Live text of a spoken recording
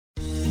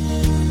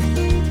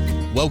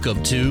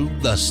Welcome to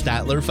the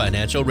Statler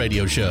Financial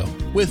Radio Show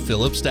with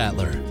Philip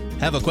Statler.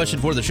 Have a question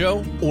for the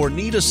show or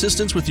need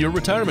assistance with your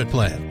retirement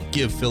plan?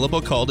 Give Philip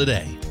a call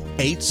today.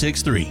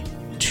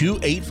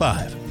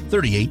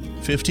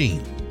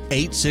 863-285-3815.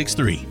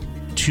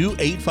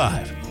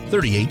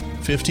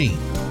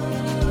 863-285-3815.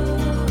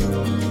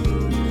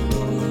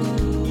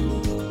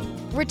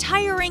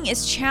 Retiring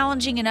is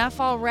challenging enough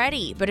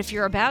already, but if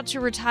you're about to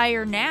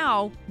retire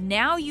now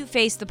you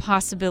face the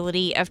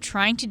possibility of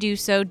trying to do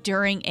so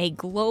during a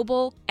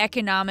global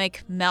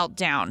economic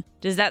meltdown.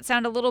 Does that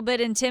sound a little bit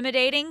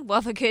intimidating?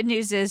 Well, the good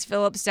news is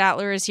Philip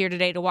Statler is here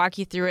today to walk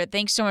you through it.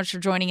 Thanks so much for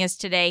joining us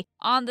today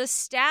on the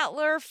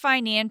Statler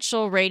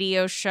Financial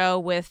Radio Show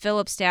with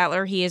Philip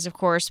Statler. He is, of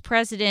course,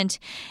 president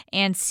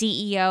and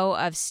CEO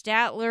of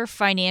Statler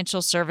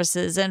Financial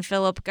Services. And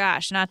Philip,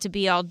 gosh, not to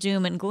be all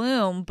doom and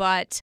gloom,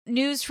 but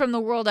news from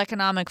the World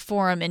Economic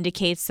Forum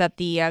indicates that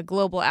the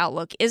global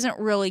outlook isn't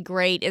really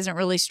great, isn't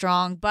really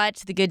strong.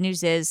 But the good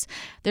news is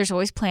there's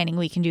always planning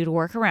we can do to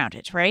work around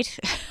it, right?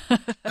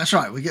 That's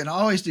right. We can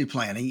always do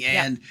planning.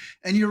 And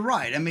you're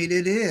right. I mean,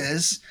 it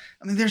is.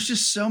 I mean, there's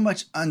just so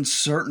much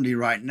uncertainty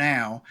right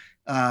now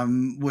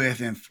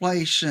with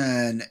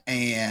inflation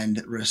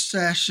and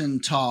recession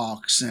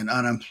talks and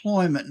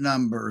unemployment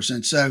numbers.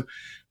 And so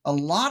a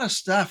lot of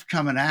stuff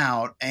coming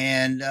out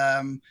and,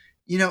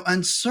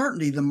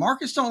 uncertainty. The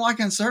markets don't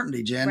like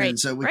uncertainty, Jen. Right. And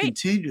so we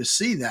continue to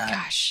see that.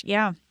 Gosh,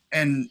 yeah.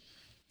 And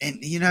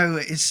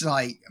it's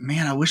like,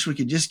 man, I wish we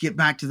could just get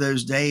back to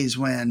those days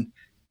when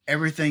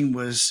everything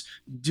was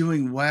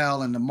doing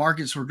well and the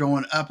markets were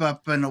going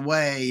up and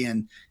away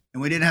and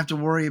we didn't have to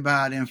worry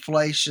about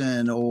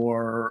inflation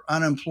or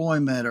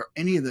unemployment or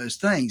any of those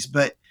things.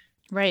 But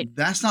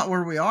that's not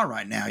where we are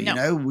right now.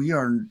 No. We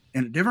are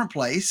in a different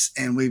place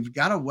and we've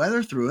got to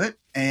weather through it.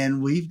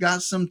 And we've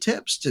got some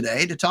tips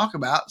today to talk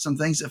about some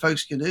things that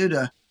folks can do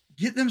to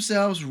get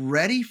themselves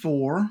ready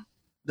for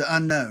the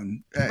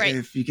unknown,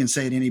 if you can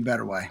say it any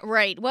better way.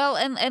 Right. Well,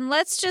 and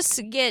let's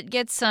just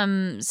get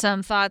some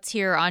thoughts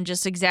here on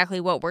just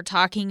exactly what we're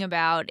talking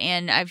about.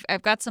 And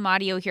I've got some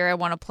audio here I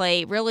want to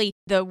play. Really,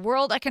 the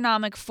World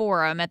Economic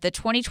Forum at the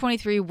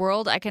 2023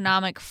 World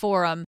Economic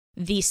Forum,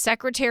 the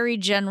Secretary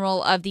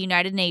General of the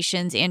United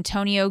Nations,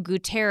 Antonio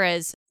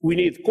Guterres. We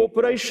need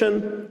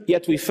cooperation,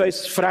 yet we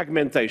face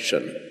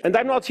fragmentation. And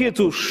I'm not here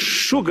to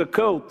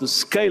sugarcoat the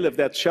scale of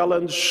that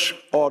challenge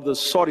or the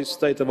sorry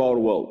state of our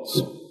world.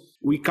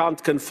 We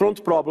can't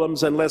confront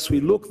problems unless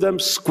we look them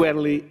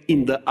squarely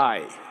in the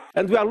eye.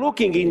 And we are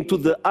looking into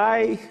the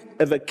eye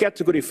of a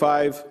Category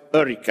 5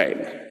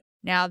 hurricane.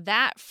 Now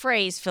that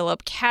phrase,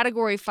 Philip,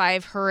 Category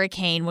 5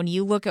 hurricane, when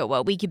you look at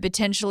what we could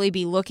potentially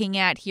be looking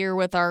at here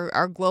with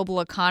our global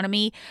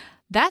economy,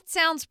 that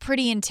sounds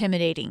pretty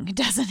intimidating,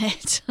 doesn't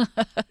it?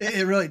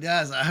 It really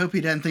does. I hope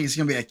he doesn't think it's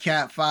going to be a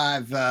Cat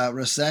 5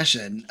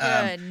 recession.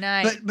 Good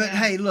night. But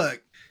hey,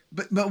 look.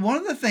 But one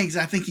of the things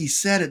I think he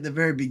said at the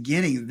very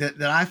beginning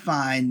that I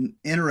find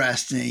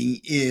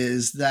interesting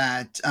is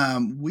that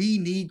we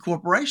need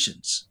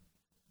corporations,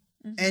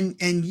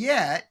 and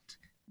yet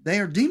they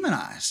are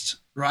demonized,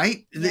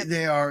 right? Yep.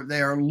 They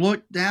are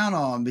looked down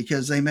on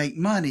because they make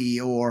money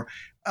or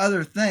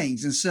other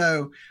things, and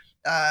so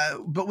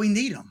but we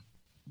need them.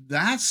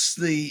 That's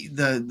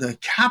the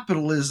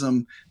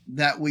capitalism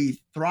that we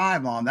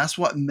thrive on. That's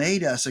what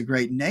made us a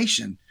great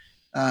nation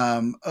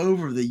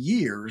over the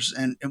years.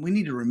 And we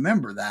need to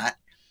remember that.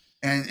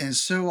 And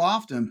so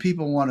often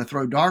people want to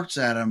throw darts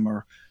at them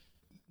or,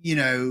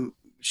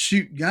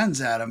 shoot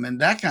guns at them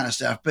and that kind of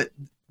stuff, but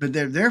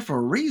they're there for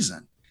a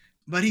reason.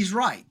 But he's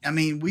right. I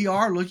mean, we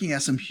are looking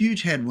at some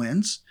huge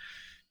headwinds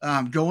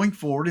going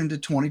forward into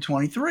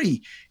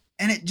 2023.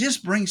 And it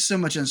just brings so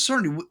much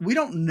uncertainty. We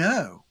don't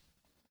know,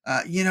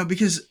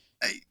 because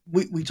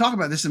we talk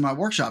about this in my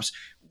workshops.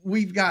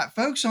 We've got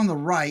folks on the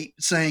right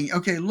saying,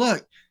 okay,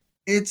 look,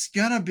 it's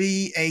going to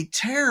be a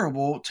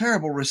terrible,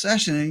 terrible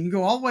recession. And you can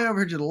go all the way over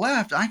here to the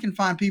left. I can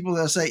find people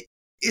that'll say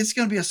it's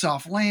going to be a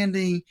soft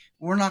landing.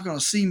 We're not going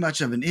to see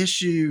much of an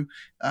issue.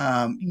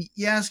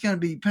 It's going to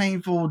be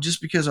painful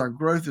just because our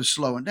growth is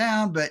slowing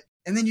down.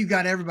 And then you've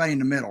got everybody in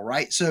the middle,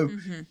 right? So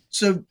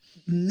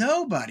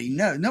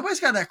nobody's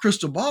got that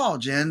crystal ball,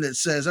 Jen, that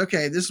says,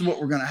 okay, this is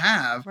what we're going to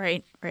have.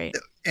 Right.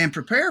 And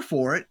prepare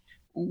for it.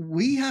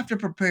 We have to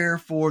prepare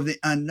for the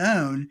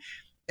unknown.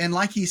 And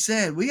like he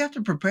said, we have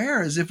to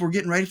prepare as if we're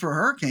getting ready for a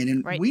hurricane.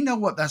 And we know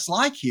what that's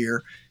like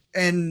here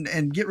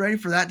and get ready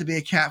for that to be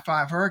a Cat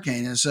 5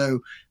 hurricane. And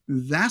so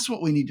that's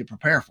what we need to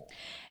prepare for.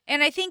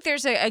 And I think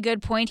there's a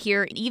good point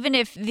here. Even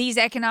if these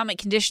economic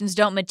conditions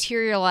don't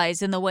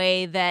materialize in the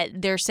way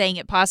that they're saying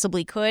it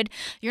possibly could,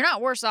 you're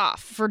not worse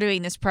off for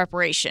doing this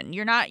preparation.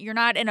 You're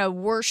not in a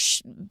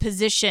worse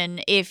position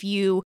if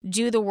you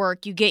do the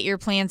work, you get your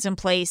plans in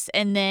place,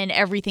 and then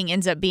everything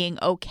ends up being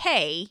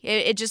okay.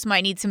 It just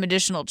might need some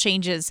additional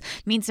changes,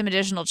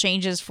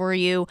 for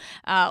you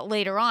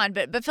later on.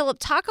 But Philip,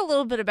 talk a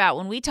little bit about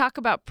when we talk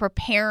about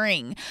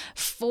preparing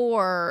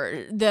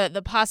for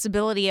the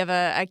possibility of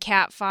a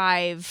Cat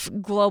 5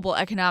 global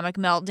economic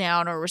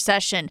meltdown or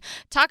recession.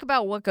 Talk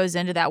about what goes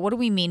into that. What do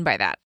we mean by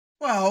that?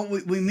 Well,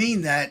 we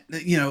mean that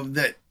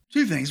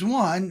two things.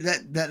 One,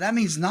 that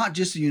means not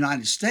just the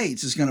United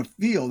States is going to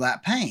feel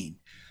that pain.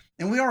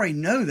 And we already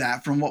know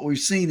that from what we've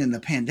seen in the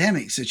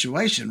pandemic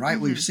situation, right?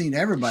 Mm-hmm. We've seen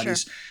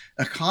everybody's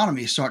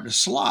economy start to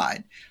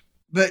slide.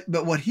 But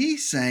what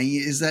he's saying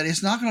is that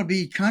it's not going to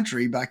be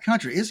country by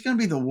country. It's going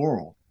to be the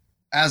world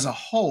as a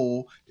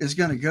whole is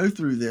going to go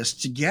through this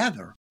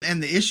together.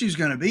 And the issue is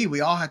going to be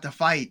we all have to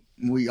fight.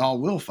 We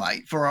all will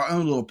fight for our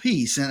own little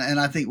piece. And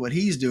I think what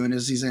he's doing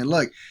is he's saying,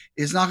 look,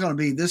 it's not going to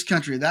be this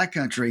country or that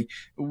country.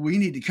 We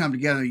need to come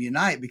together and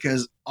unite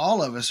because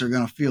all of us are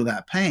going to feel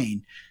that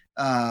pain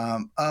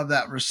of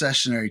that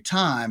recessionary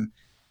time.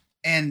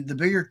 And the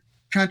bigger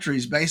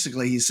countries,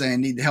 basically, he's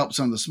saying, need to help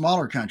some of the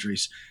smaller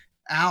countries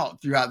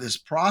out throughout this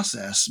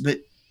process. But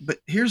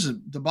here's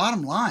the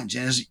bottom line,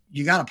 Jen, is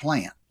you got a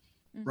plan,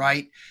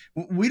 right?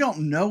 We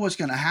don't know what's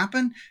going to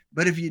happen,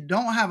 but if you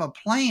don't have a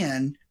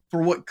plan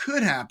for what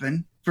could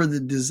happen, for the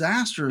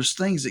disastrous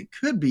things that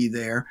could be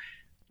there,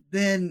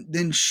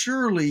 then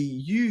surely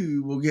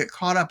you will get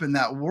caught up in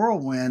that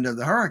whirlwind of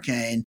the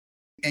hurricane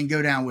and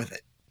go down with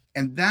it.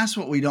 And that's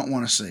what we don't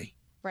want to see.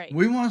 Right.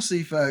 We want to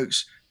see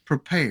folks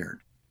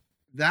prepared.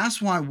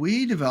 That's why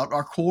we developed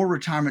our core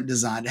retirement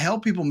design to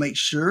help people make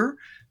sure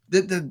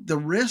that the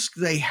risk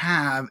they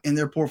have in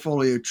their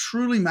portfolio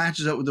truly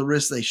matches up with the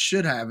risk they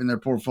should have in their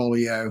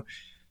portfolio.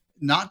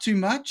 Not too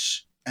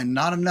much and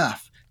not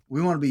enough.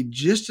 We want to be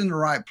just in the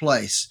right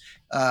place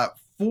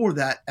for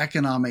that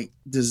economic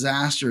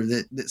disaster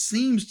that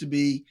seems to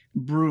be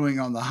brewing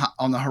on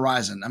the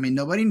horizon. I mean,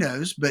 nobody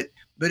knows, but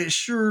it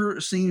sure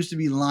seems to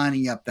be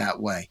lining up that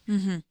way.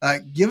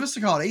 Give us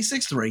a call at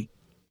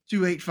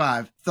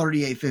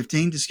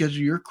 863-285-3815 to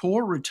schedule your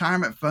core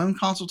retirement phone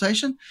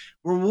consultation,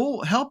 where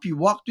we'll help you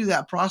walk through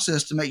that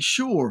process to make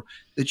sure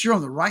that you're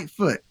on the right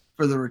foot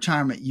for the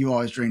retirement you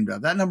always dreamed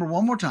of. That number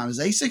one more time is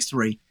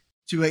 863-285-3815.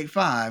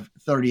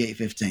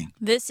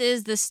 This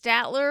is the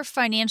Statler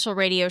Financial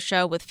Radio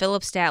Show with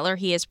Philip Statler.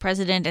 He is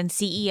president and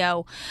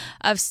CEO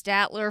of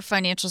Statler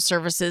Financial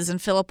Services.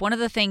 And Philip, one of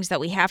the things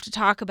that we have to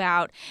talk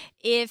about,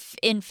 if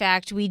in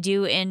fact we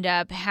do end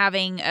up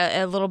having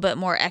a little bit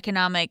more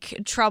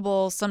economic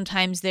trouble,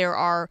 sometimes there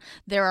are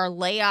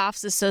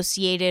layoffs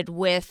associated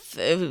with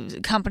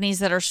companies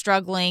that are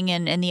struggling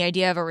and the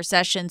idea of a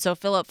recession. So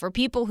Philip, for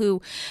people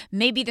who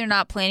maybe they're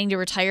not planning to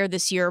retire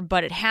this year,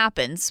 but it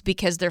happens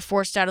because they're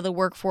forced out of the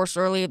workforce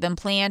earlier than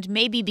planned,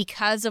 maybe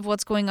because of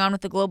what's going on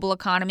with the global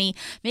economy,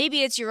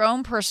 maybe it's your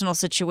own personal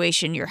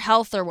situation, your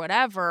health or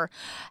whatever.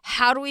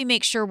 How do we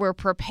make sure we're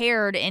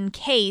prepared in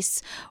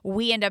case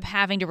we end up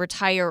having to retire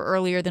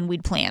earlier than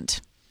we'd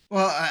planned?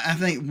 Well, I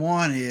think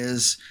one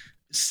is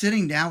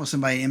sitting down with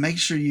somebody and making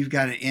sure you've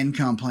got an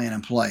income plan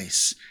in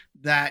place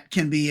that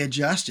can be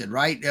adjusted,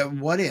 right?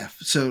 What if?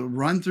 So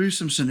run through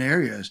some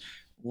scenarios.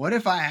 What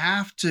if I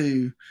have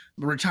to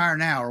retire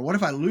now? Or what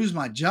if I lose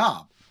my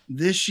job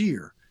this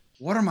year?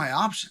 What are my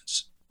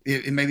options?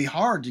 It may be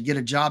hard to get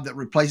a job that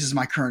replaces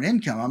my current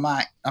income.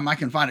 I might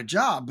can find a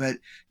job, but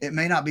it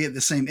may not be at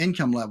the same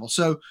income level.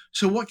 So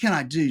what can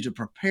I do to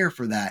prepare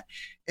for that?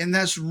 And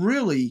that's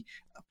really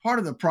part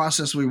of the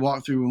process we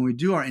walk through when we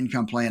do our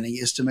income planning,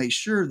 is to make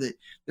sure that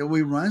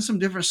we run some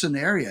different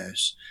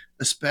scenarios,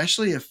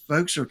 especially if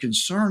folks are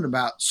concerned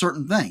about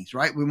certain things,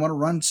 right? We want to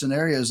run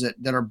scenarios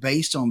that are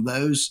based on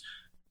those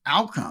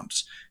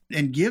outcomes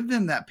and give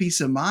them that peace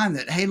of mind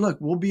that, hey, look,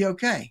 we'll be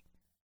okay.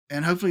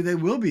 And hopefully they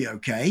will be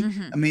okay.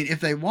 I mean, if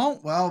they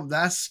won't, well,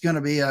 that's going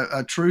to be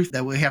a truth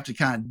that we have to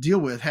kind of deal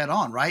with head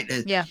on, right?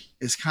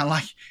 It's kind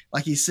of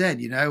like he said,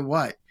 you know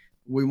what?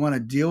 We want to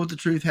deal with the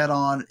truth head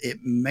on. It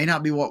may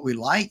not be what we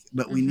like,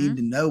 but we need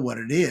to know what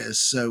it is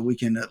so we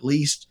can at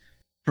least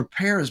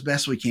prepare as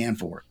best we can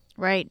for it.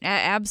 Right.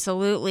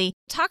 Absolutely.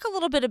 Talk a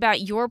little bit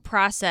about your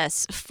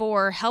process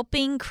for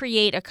helping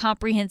create a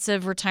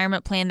comprehensive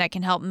retirement plan that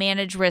can help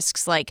manage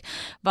risks like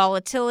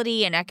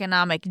volatility and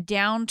economic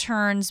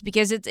downturns,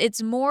 because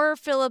it's more,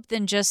 Philip,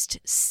 than just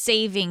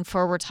saving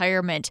for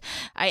retirement.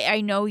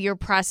 I know your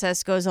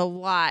process goes a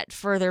lot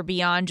further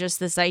beyond just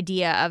this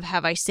idea of,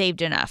 have I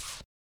saved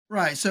enough?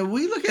 Right. So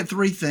we look at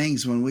three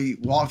things when we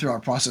walk through our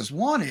process.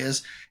 One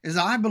is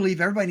I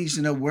believe everybody needs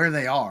to know where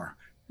they are.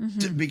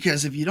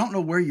 Because if you don't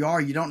know where you are,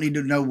 you don't need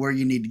to know where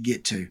you need to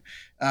get to.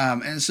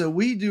 And so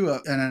we do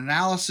an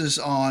analysis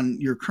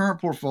on your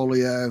current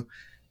portfolio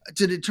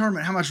to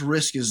determine how much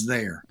risk is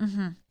there.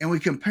 And we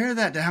compare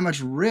that to how much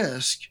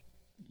risk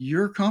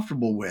you're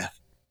comfortable with.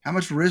 How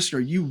much risk are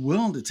you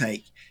willing to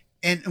take?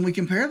 And we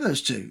compare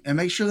those two and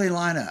make sure they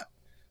line up.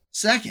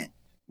 Second,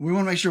 we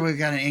want to make sure we've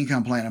got an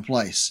income plan in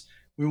place.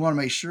 We want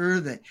to make sure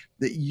that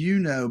you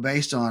know,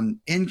 based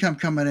on income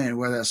coming in,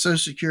 whether that's Social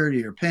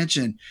Security or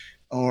pension,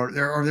 or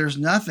there's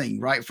nothing,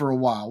 right, for a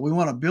while. We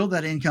want to build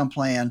that income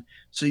plan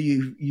so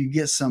you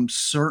get some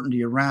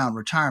certainty around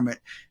retirement.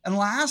 And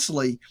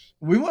lastly,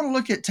 we want to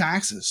look at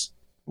taxes.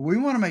 We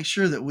want to make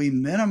sure that we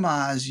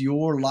minimize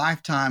your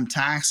lifetime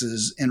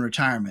taxes in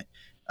retirement,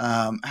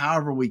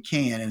 however we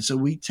can. And so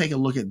we take a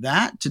look at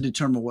that to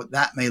determine what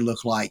that may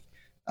look like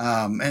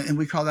And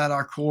we call that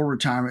our core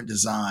retirement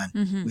design.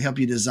 Mm-hmm. We help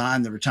you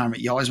design the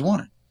retirement you always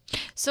wanted.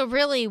 So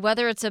really,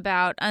 whether it's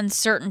about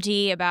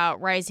uncertainty,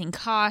 about rising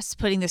costs,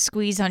 putting the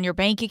squeeze on your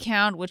bank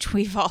account, which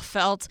we've all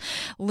felt,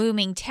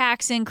 looming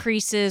tax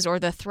increases, or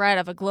the threat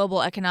of a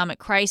global economic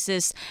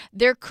crisis,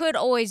 there could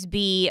always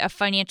be a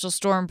financial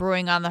storm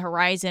brewing on the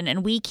horizon,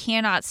 and we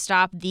cannot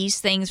stop these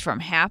things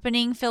from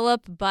happening,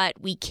 Philip, but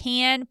we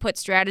can put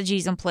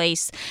strategies in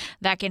place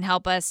that can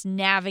help us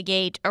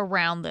navigate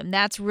around them.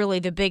 That's really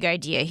the big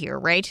idea here,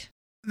 right?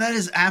 That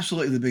is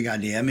absolutely the big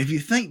idea. I mean, if you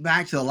think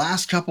back to the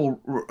last couple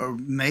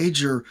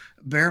major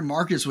bear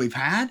markets we've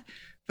had,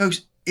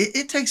 folks,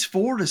 it takes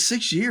 4 to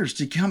 6 years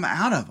to come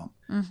out of them.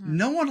 Mm-hmm.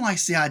 No one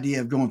likes the idea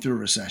of going through a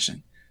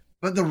recession.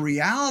 But the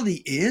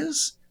reality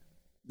is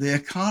the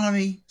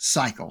economy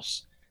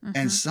cycles. Mm-hmm.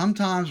 And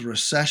sometimes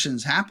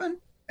recessions happen,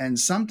 and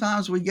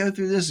sometimes we go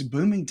through this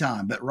booming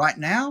time. But right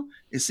now,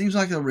 it seems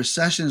like a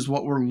recession is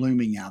what we're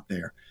looming out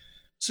there.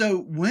 So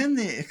when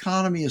the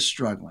economy is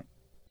struggling,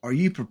 are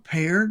you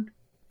prepared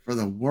for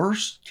the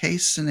worst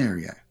case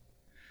scenario?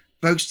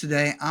 Folks,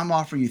 today I'm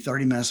offering you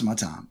 30 minutes of my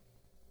time.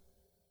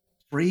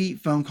 Free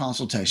phone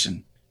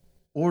consultation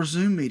or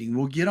Zoom meeting.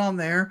 We'll get on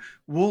there.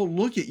 We'll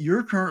look at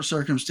your current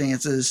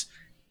circumstances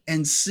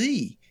and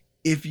see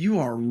if you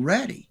are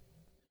ready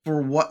for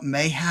what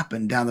may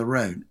happen down the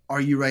road.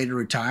 Are you ready to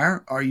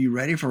retire? Are you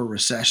ready for a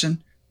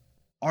recession?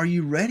 Are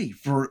you ready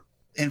for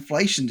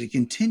inflation to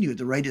continue at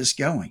the rate it's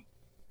going?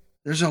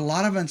 There's a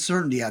lot of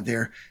uncertainty out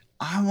there.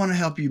 I want to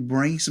help you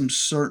bring some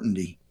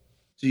certainty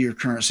to your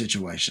current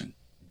situation.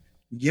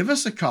 Give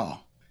us a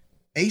call,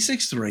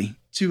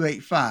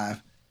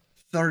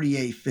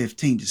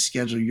 863-285-3815 to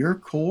schedule your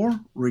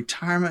core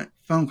retirement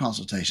phone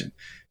consultation.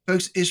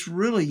 Folks, it's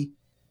really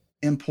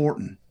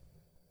important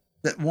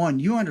that, one,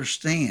 you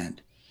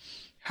understand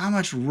how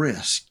much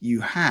risk you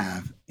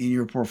have in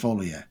your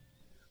portfolio.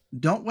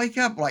 Don't wake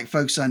up like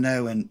folks I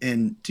know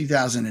in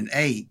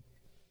 2008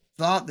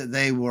 thought that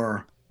they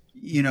were,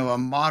 a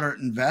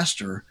moderate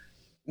investor.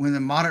 When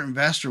the moderate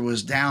investor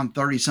was down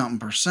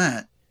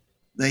 30-something%,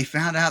 they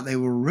found out they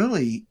were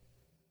really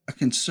a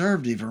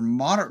conservative or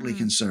moderately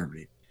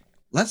conservative.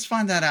 Let's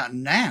find that out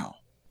now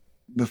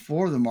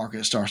before the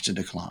market starts to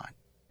decline.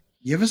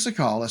 Give us a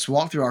call. Let's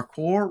walk through our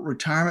core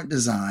retirement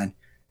design,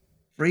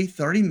 free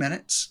 30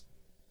 minutes.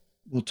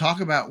 We'll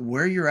talk about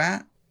where you're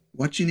at,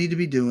 what you need to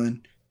be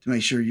doing to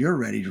make sure you're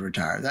ready to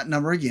retire. That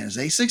number again is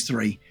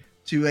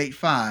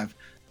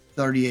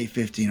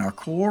 863-285-3815. Our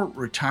core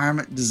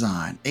retirement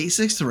design,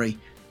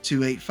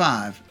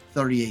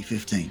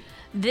 863-285-3815.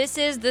 This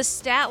is the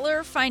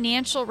Statler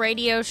Financial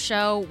Radio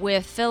Show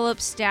with Philip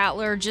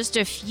Statler. Just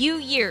a few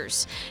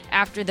years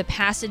after the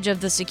passage of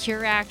the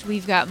Secure Act,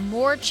 we've got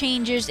more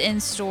changes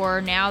in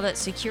store now that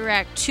Secure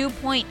Act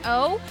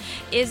 2.0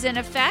 is in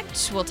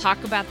effect. We'll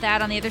talk about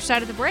that on the other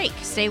side of the break.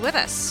 Stay with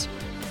us.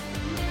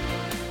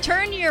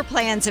 Turn your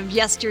plans of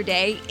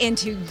yesterday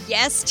into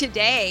yes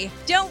today.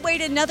 Don't wait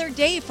another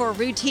day for a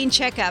routine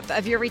checkup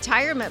of your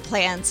retirement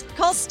plans.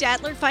 Call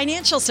Statler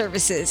Financial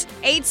Services,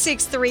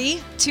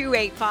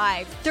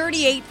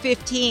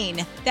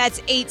 863-285-3815. That's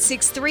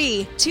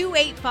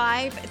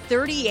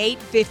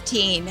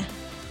 863-285-3815.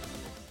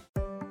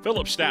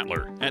 Philip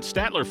Statler at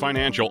Statler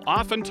Financial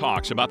often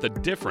talks about the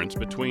difference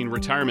between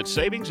retirement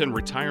savings and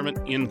retirement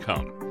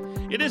income.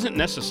 It isn't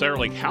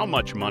necessarily how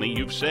much money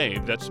you've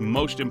saved that's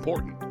most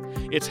important.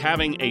 It's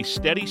having a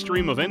steady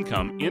stream of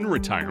income in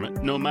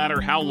retirement no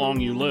matter how long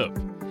you live.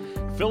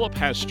 Philip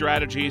has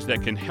strategies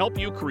that can help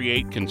you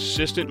create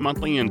consistent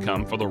monthly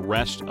income for the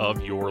rest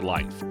of your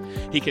life.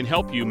 He can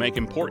help you make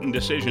important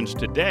decisions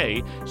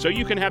today so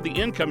you can have the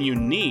income you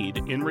need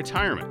in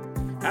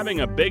retirement.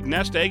 Having a big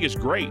nest egg is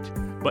great,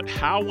 but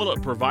how will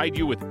it provide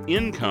you with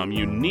income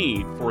you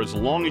need for as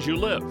long as you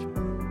live?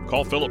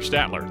 Call Philip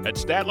Statler at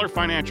Statler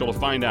Financial to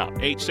find out.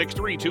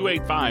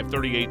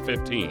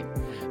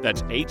 863-285-3815.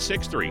 That's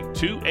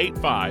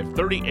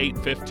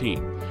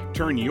 863-285-3815.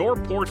 Turn your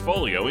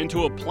portfolio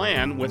into a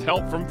plan with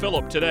help from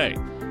Philip today.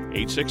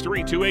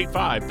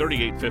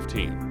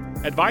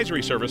 863-285-3815.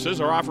 Advisory services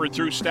are offered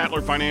through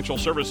Statler Financial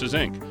Services,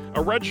 Inc.,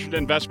 a registered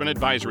investment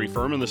advisory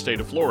firm in the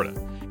state of Florida.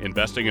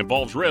 Investing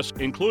involves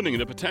risk, including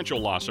the potential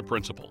loss of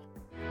principal.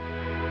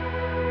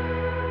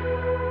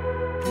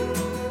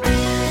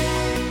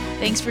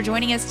 Thanks for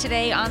joining us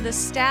today on the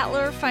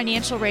Statler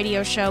Financial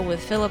Radio Show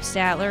with Philip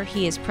Statler.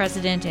 He is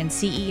president and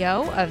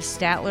CEO of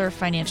Statler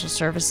Financial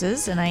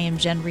Services, and I am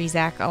Jen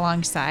Rezac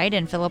alongside.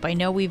 And Philip, I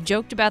know we've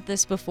joked about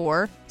this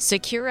before.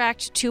 Secure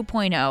Act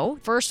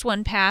 2.0, first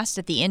one passed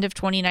at the end of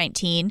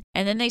 2019,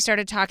 and then they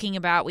started talking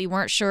about we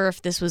weren't sure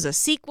if this was a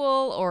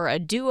sequel or a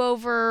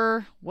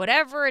do-over.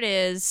 Whatever it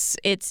is,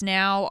 it's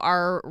now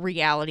our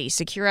reality.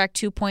 Secure Act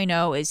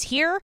 2.0 is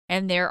here,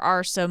 and there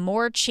are some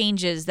more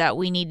changes that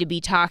we need to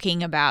be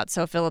talking about.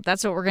 So, Philip,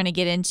 that's what we're going to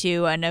get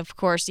into. And, of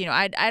course,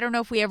 I don't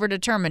know if we ever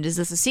determined, is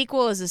this a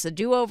sequel? Is this a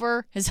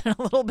do-over? Is it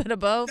a little bit of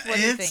both? What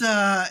do you think?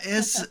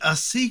 It's a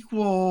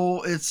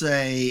sequel. It's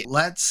a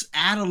let's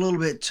add a little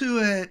bit to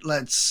it.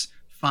 Let's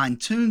fine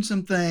tune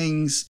some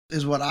things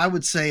is what I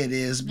would say it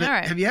is. But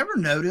right. Have you ever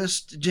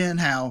noticed, Jen,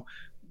 how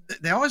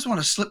they always want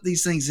to slip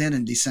these things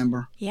in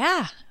December?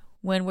 Yeah.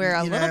 When we're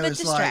a little bit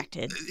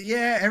distracted.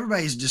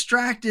 Everybody's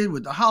distracted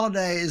with the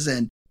holidays.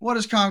 And what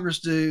does Congress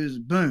do?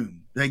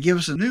 Boom. They give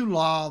us a new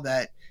law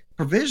that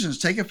provisions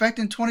take effect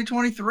in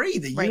 2023,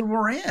 the year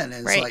we're in. And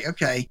it's like,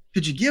 okay,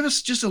 could you give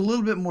us just a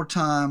little bit more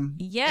time?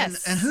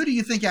 Yes. And who do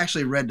you think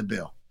actually read the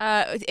bill?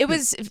 It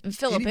was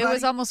Philip. Anybody? It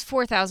was almost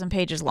 4,000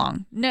 pages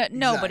long. No,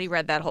 nobody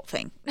read that whole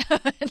thing.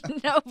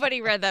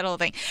 Nobody read that whole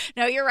thing.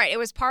 No, you're right. It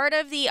was part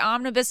of the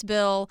omnibus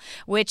bill,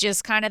 which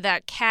is kind of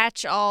that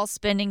catch-all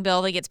spending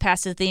bill that gets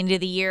passed at the end of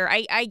the year.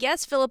 I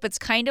guess, Philip, it's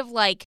kind of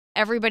like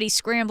everybody's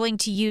scrambling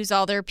to use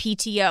all their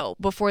PTO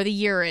before the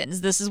year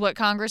ends. This is what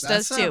Congress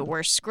does too.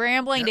 We're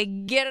scrambling to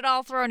get it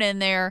all thrown in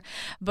there.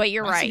 But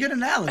you're right. That's a good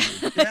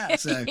analogy. Yeah,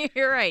 so.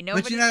 You're right.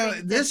 But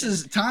this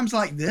is times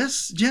like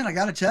this, Jen, I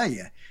got to tell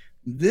you,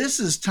 this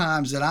is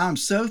times that I'm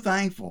so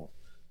thankful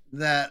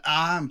that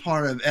I'm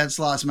part of Ed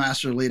Slott's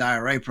Master Elite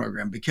IRA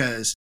program,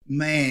 because,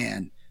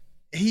 man,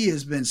 he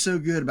has been so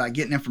good about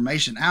getting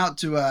information out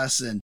to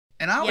us. And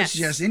I would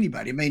suggest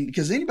anybody,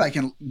 because anybody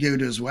can go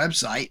to his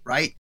website,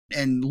 right,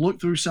 and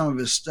look through some of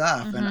his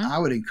stuff. And I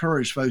would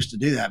encourage folks to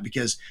do that,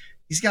 because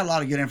he's got a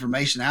lot of good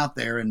information out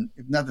there. And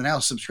if nothing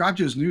else, subscribe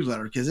to his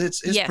newsletter, because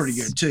it's pretty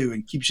good too,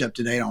 and keeps you up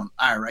to date on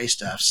IRA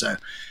stuff. So,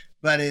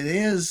 but it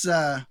is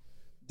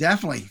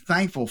definitely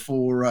thankful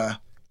for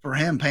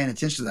him paying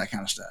attention to that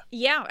kind of stuff.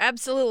 Yeah,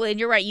 absolutely. And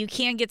you're right. You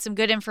can get some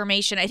good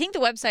information. I think the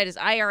website is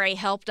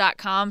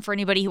irahelp.com for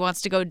anybody who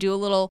wants to go do a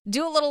little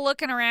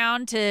looking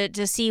around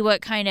to see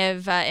what kind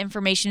of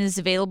information is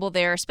available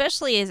there,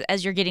 especially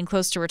as you're getting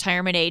close to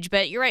retirement age.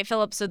 But you're right,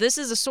 Philip. So this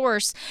is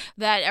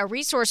a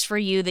resource for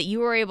you that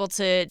you were able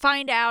to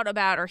find out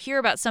about or hear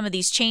about some of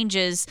these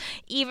changes,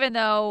 even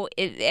though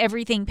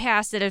everything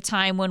passed at a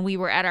time when we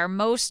were at our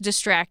most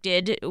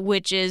distracted,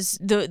 which is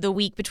the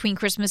week between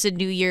Christmas and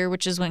New Year,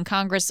 which is when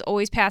Congress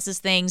always passes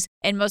things,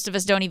 and most of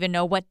us don't even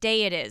know what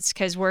day it is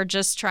because we're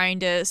just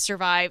trying to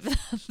survive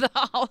the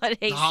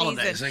holidays,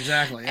 season.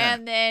 Exactly. Yeah.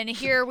 And then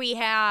here we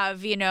have,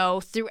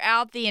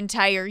 throughout the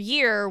entire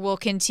year, we'll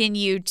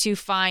continue to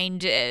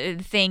find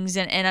things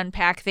and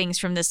unpack things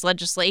from this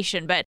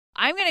legislation. But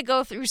I'm going to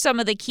go through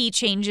some of the key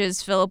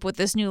changes, Philip, with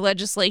this new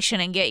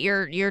legislation and get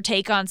your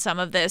take on some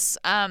of this.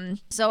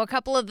 So a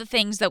couple of the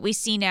things that we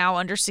see now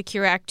under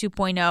Secure Act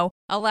 2.0,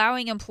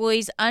 allowing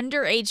employees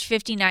under age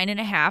 59 and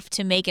a half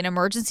to make an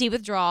emergency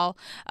withdrawal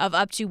of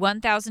up to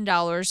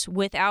 $1,000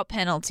 without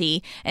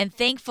penalty. And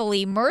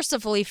thankfully,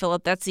 mercifully,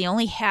 Philip, that's the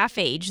only half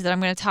age that I'm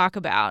going to talk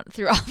about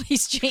through all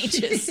these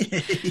changes.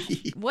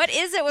 What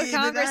is it with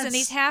Congress and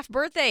these half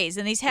birthdays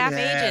and these half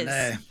ages?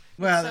 No.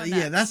 Well,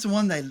 that's the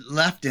one they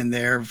left in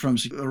there from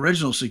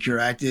original Secure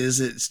Act, is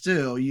it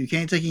still, you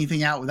can't take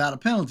anything out without a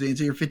penalty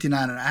until you're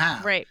 59 and a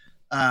half. Right.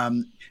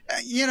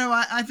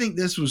 I think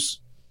this was,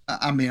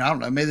 I don't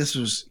know, maybe this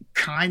was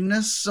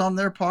kindness on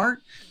their part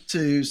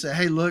to say,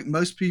 hey, look, a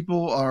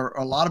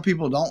lot of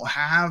people don't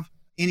have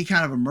any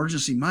kind of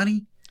emergency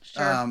money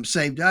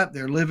saved up.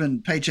 They're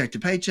living paycheck to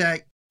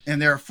paycheck, and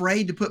they're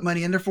afraid to put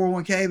money in their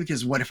 401k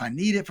because what if I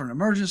need it for an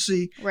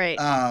emergency? Right.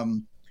 I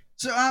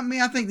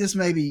think this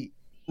maybe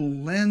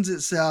lends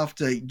itself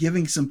to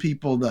giving some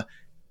people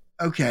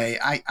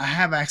I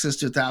have access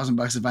to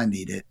 $1,000 if I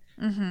need it.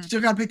 Mm-hmm.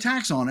 Still got to pay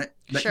tax on it,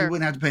 but you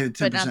wouldn't have to pay the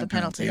 10%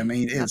 penalty.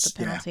 It's not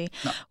the penalty.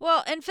 No.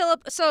 Well, and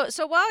Philip,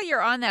 so while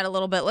you're on that a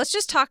little bit, let's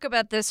just talk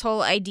about this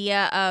whole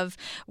idea of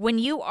when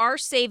you are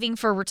saving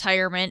for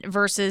retirement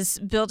versus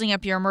building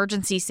up your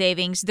emergency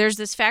savings, there's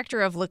this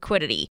factor of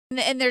liquidity.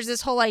 And there's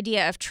this whole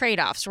idea of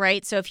trade-offs,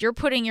 right? So if you're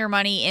putting your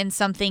money in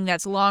something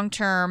that's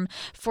long-term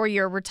for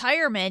your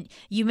retirement,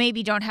 you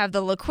maybe don't have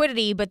the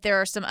liquidity, but there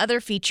are some other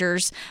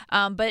features.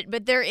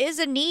 But there is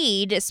a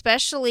need,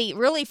 especially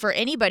really for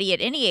anybody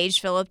at any age,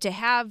 Philip, to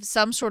have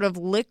some sort of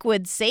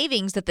liquid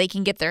savings that they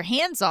can get their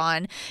hands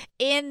on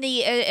in the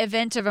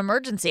event of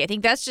emergency. I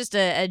think that's just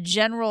a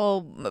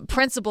general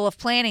principle of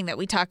planning that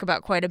we talk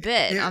about quite a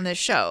bit on this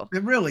show.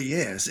 It really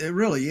is. It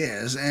really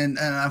is. And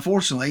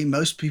unfortunately,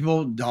 most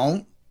people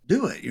don't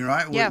do it. You're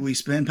right. Yeah. We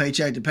spend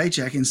paycheck to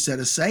paycheck instead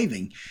of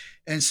saving.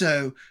 And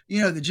so,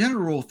 the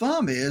general rule of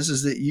thumb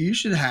is that you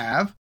should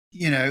have,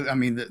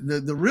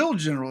 the real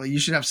generally, you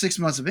should have 6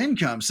 months of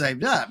income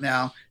saved up.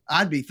 Now,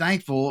 I'd be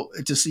thankful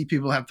to see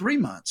people have 3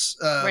 months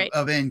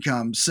of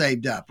income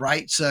saved up,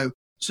 right? So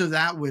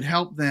that would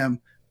help them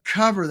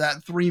cover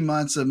that 3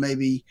 months of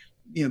maybe,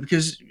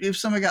 because if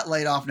somebody got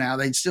laid off now,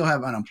 they'd still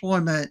have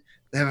unemployment.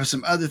 They have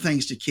some other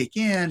things to kick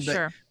in,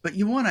 but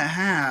you want to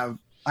have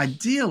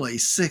ideally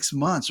 6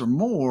 months or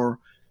more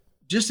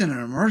just in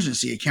an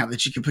emergency account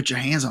that you can put your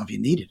hands on if you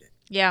needed it.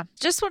 Yeah,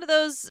 just one of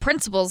those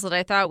principles that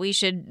I thought we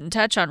should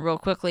touch on real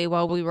quickly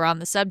while we were on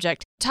the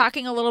subject.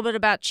 Talking a little bit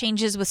about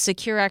changes with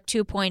Secure Act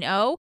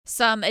 2.0,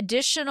 Some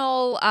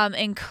additional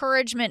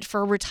encouragement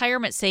for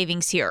retirement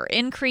savings here,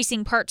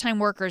 increasing part-time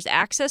workers'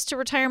 access to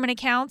retirement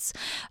accounts,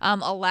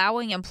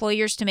 allowing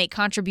employers to make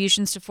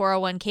contributions to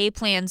 401k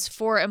plans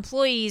for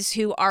employees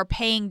who are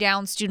paying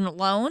down student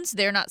loans.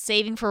 They're not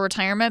saving for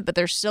retirement, but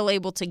they're still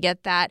able to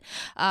get that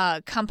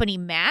company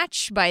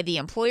match by the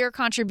employer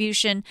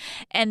contribution,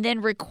 and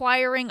then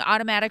requiring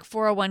automatic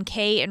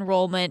 401k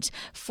enrollment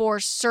for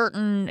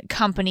certain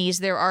companies.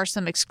 There are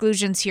some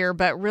exclusions here,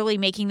 but really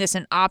making this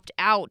an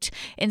opt-out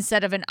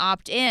instead of an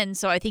opt-in.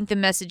 So I think the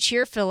message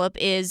here, Philip,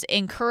 is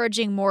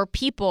encouraging more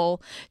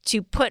people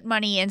to put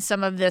money in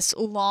some of this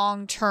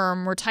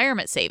long-term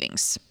retirement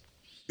savings.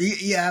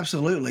 Yeah,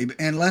 absolutely.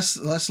 And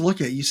let's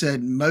look at, you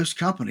said most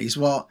companies.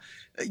 Well,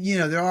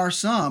 there are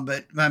some,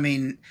 but I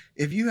mean,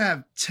 if you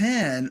have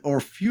 10 or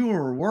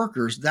fewer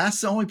workers, that's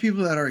the only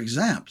people that are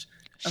exempt.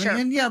 Sure. I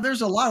mean, and yeah,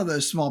 there's a lot of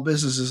those small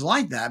businesses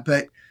like that,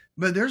 but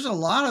there's a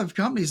lot of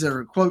companies that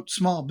are, quote,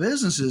 small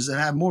businesses that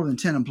have more than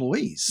 10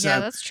 employees. So, yeah,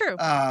 that's true.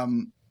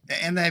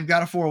 And they've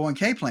got a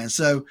 401k plan.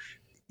 So,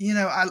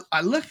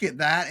 I look at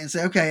that and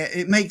say, okay,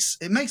 it makes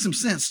some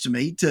sense to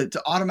me to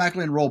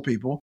automatically enroll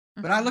people.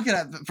 But I look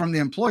at it from the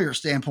employer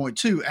standpoint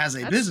too, as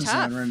a business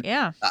owner. And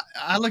yeah.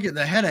 I look at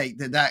the headache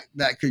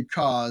that could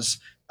cause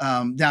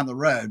down the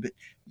road. But,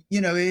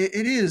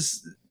 it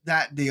is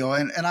that deal.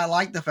 And I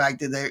like the fact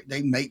that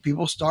they make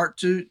people start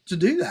to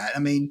do that. I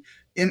mean,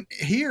 in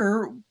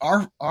here,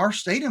 our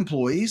state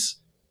employees,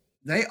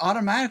 they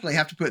automatically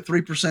have to put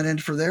 3% in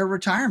for their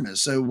retirement.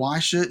 So why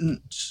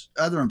shouldn't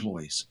other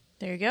employees?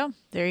 There you go.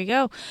 There you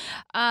go.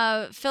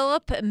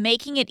 Philip,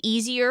 making it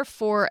easier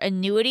for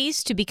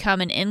annuities to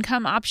become an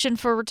income option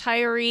for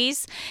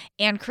retirees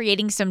and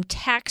creating some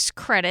tax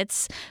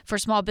credits for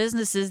small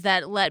businesses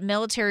that let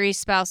military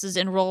spouses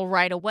enroll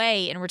right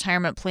away in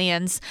retirement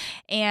plans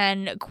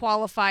and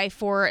qualify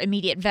for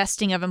immediate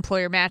vesting of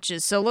employer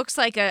matches. So it looks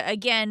like,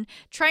 again,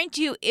 trying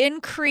to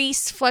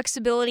increase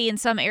flexibility in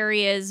some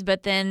areas,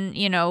 but then,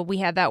 we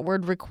had that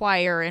word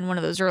require in one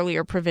of those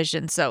earlier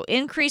provisions. So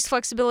increase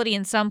flexibility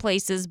in some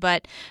places, but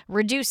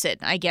reduce it,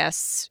 I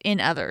guess, in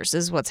others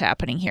is what's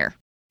happening here.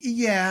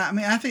 Yeah, I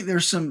mean, I think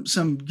there's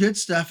some good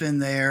stuff in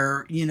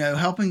there,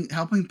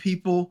 helping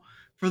people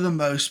for the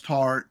most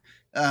part.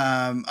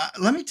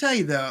 Let me tell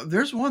you though,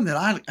 there's one that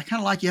I kind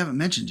of like you haven't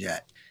mentioned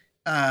yet,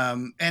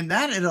 and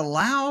that it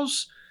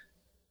allows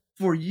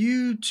for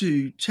you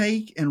to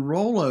take and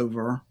roll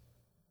over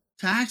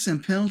tax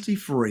and penalty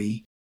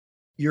free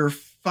your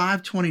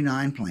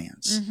 529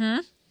 plans. Mm-hmm.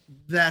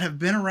 That have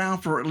been around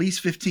for at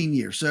least 15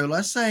 years. So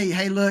let's say,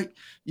 hey, look,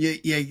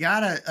 you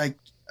got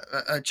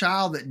a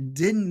child that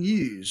didn't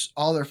use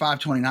all their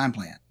 529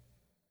 plan.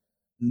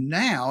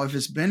 Now, if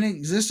it's been in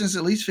existence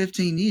at least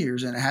 15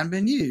 years and it hadn't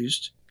been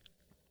used,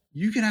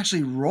 you can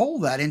actually roll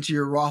that into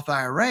your Roth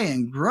IRA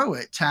and grow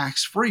it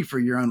tax-free for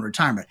your own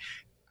retirement.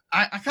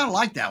 I kind of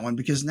like that one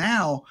because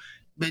now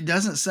it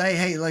doesn't say,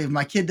 hey, like, if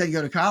my kid doesn't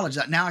go to college,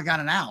 now I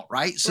got an out,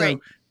 right? So right.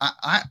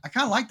 I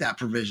kind of like that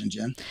provision,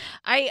 Jen.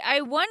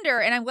 I wonder,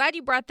 and I'm glad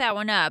you brought that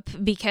one up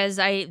because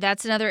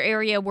that's another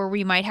area where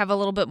we might have a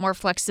little bit more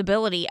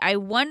flexibility. I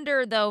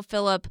wonder, though,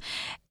 Philip,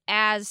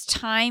 as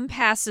time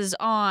passes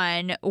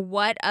on,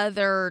 what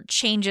other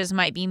changes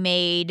might be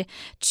made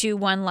to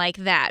one like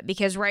that?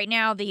 Because right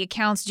now the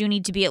accounts do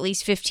need to be at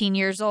least 15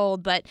 years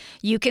old, but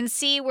you can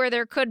see where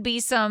there could be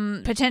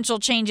some potential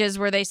changes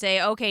where they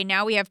say, okay,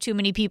 now we have too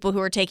many people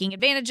who are taking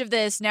advantage of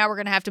this. Now we're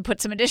going to have to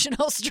put some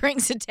additional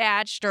strings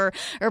attached or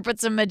put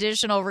some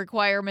additional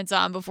requirements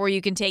on before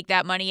you can take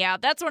that money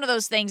out. That's one of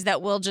those things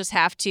that we'll just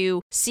have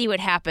to see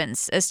what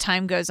happens as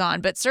time goes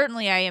on. But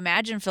certainly I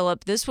imagine,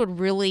 Philip, this would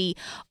really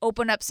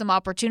open up some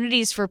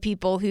opportunities for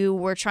people who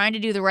were trying to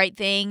do the right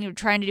thing,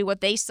 trying to do what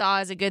they saw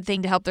as a good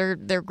thing to help their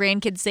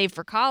grandkids save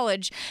for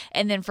college.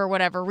 And then for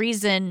whatever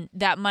reason,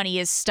 that money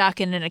is stuck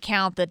in an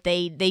account that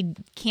they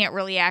can't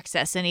really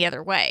access any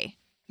other way.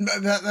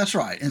 That's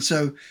right. And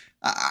so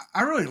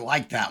I really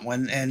like that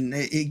one. And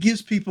it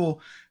gives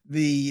people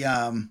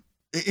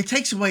it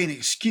takes away an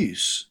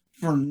excuse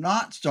for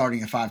not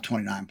starting a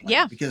 529 plan.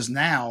 Yeah. Because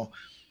now,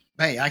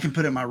 hey, I can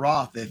put in my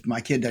Roth if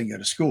my kid doesn't go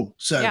to school.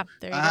 So yeah,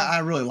 there you go. I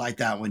really like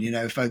that one,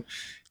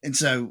 and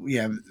so,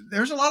 yeah,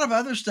 there's a lot of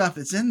other stuff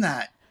that's in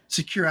that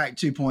Secure Act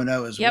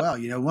 2.0 as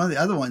well. One of the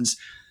other ones,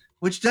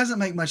 which doesn't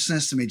make much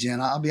sense to me, Jen,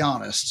 I'll be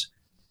honest,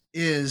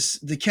 is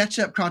the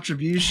catch-up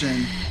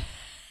contribution.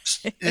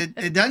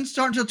 It doesn't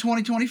start until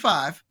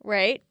 2025.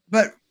 Right.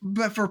 But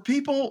for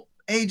people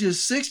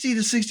ages 60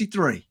 to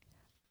 63,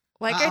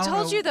 like I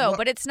told you though,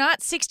 but it's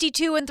not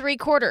 62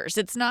 3/4.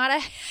 It's not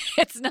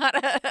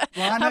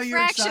a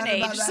fraction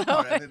age.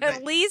 So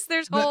at least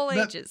there's whole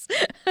ages.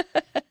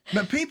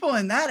 But people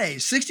in that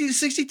age, 60 to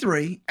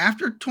 63,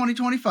 after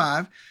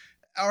 2025,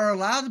 are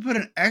allowed to put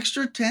an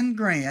extra 10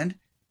 grand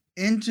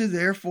into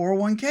their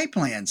 401k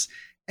plans.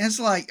 And it's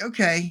like,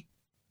 okay,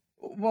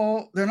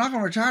 well, they're not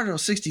going to retire till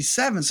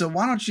 67. So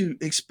why don't you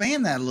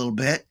expand that a little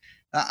bit?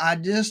 I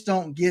just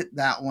don't get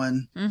that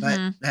one. Mm-hmm.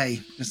 But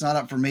hey, it's not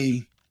up for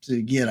me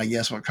to get, I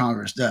guess, what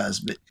Congress does.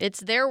 But it's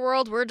their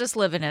world. We're just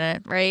living in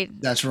it, right?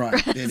 That's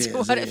right. That's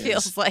what it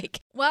feels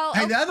like. Well,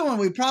 hey, the other one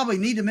we probably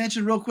need to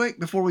mention real quick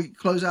before we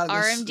close out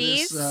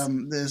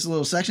RMDs? This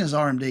little section is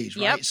RMDs,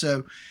 right? Yep.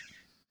 So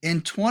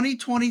in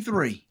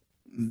 2023,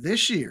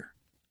 this year,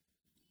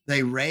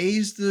 they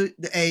raised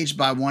the age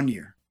by 1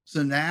 year.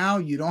 So now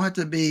you don't have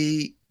to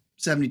be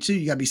 72,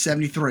 you got to be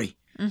 73.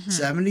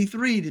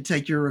 73 to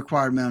take your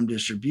required minimum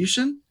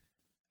distribution.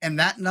 And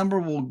that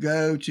number will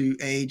go to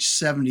age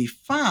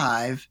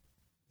 75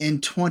 in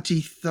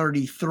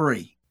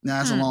 2033. Now,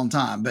 that's a long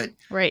time, but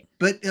right.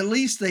 But at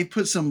least they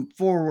put some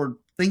forward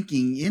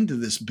thinking into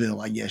this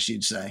bill, I guess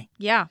you'd say.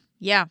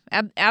 Yeah,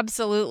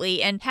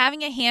 absolutely. And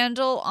having a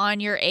handle on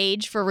your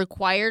age for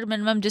required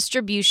minimum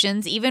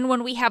distributions, even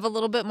when we have a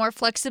little bit more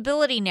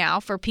flexibility now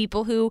for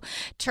people who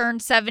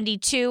turned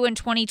 72 in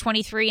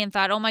 2023 and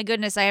thought, oh my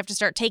goodness, I have to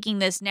start taking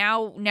this.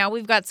 Now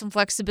we've got some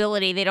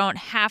flexibility. They don't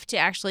have to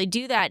actually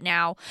do that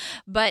now.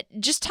 But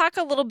just talk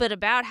a little bit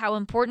about how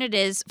important it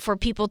is for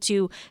people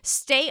to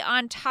stay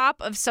on top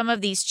of some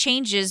of these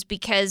changes,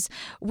 because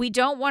we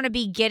don't want to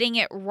be getting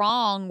it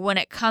wrong when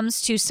it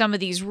comes to some of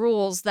these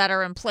rules that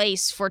are in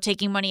place for taking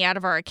money out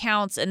of our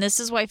accounts. And this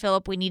is why,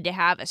 Philip, we need to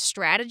have a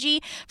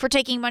strategy for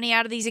taking money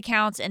out of these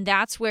accounts. And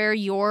that's where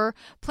your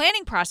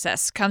planning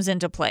process comes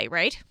into play,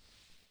 right?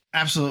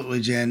 Absolutely,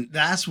 Jen.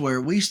 That's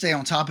where we stay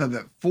on top of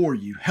it for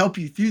you, help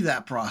you through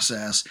that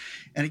process.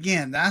 And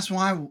again, that's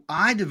why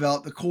I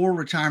developed the core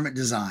retirement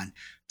design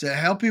to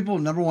help people,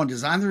 number one,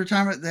 design the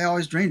retirement they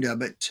always dreamed of,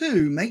 but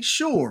two, make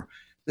sure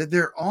that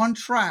they're on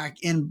track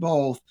in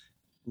both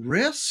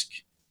risk,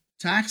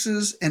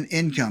 taxes, and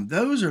income.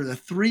 Those are the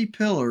three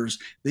pillars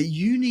that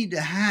you need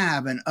to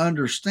have and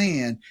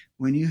understand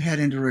when you head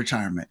into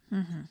retirement.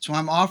 So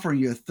I'm offering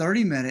you a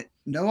 30-minute,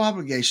 no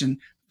obligation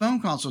phone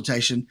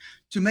consultation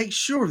to make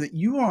sure that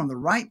you are on the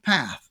right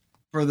path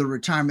for the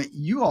retirement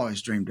you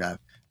always dreamed of.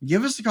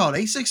 Give us a call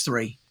at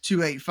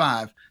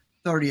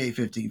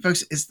 863-285-3815.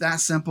 Folks, it's that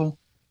simple.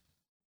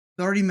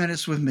 30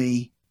 minutes with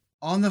me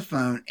on the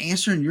phone,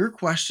 answering your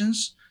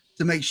questions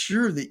to make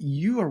sure that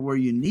you are where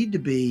you need to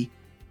be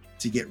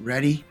to get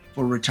ready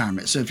for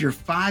retirement. So if you're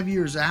 5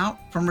 years out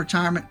from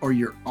retirement or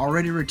you're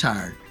already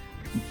retired,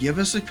 give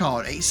us a call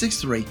at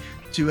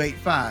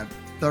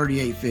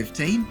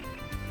 863-285-3815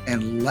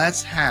 and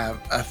let's have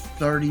a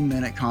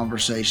 30-minute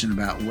conversation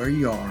about where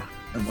you are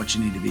and what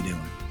you need to be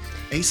doing.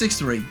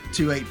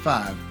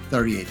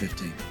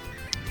 863-285-3815.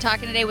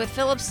 Talking today with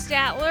Philip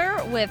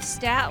Statler with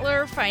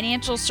Statler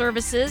Financial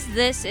Services.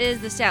 This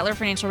is the Statler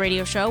Financial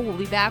Radio Show. We'll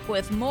be back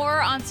with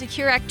more on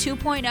Secure Act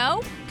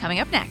 2.0 coming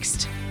up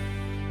next.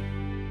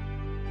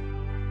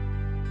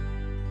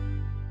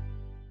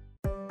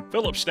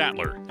 Philip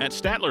Statler at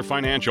Statler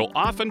Financial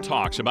often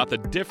talks about the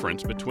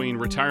difference between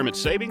retirement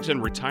savings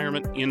and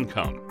retirement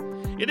income.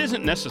 It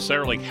isn't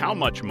necessarily how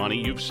much money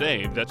you've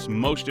saved that's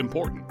most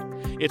important.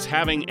 It's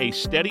having a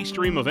steady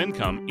stream of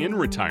income in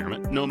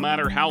retirement no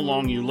matter how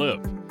long you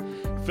live.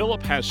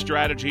 Philip has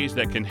strategies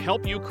that can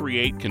help you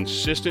create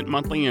consistent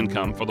monthly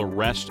income for the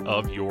rest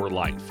of your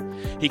life.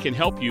 He can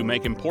help you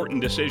make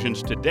important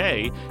decisions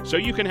today so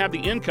you can have the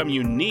income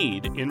you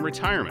need in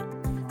retirement.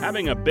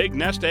 Having a big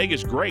nest egg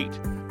is great,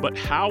 but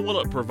how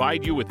will it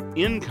provide you with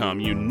income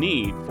you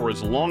need for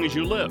as long as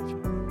you live?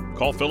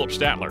 Call Philip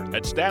Statler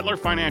at Statler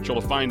Financial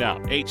to find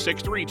out.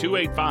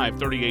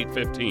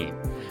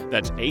 863-285-3815.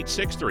 That's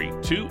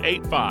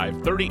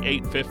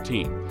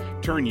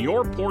 863-285-3815. Turn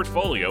your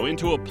portfolio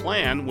into a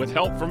plan with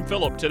help from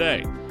Philip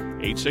today.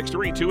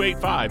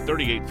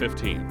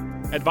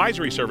 863-285-3815.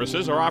 Advisory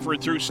services are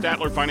offered through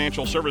Statler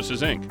Financial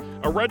Services, Inc.,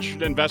 a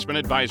registered investment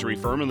advisory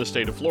firm in the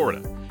state of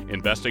Florida.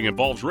 Investing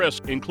involves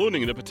risk,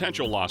 including the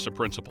potential loss of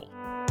principal.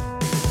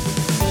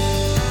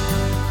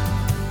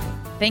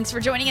 Thanks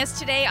for joining us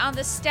today on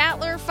the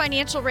Statler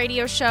Financial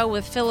Radio Show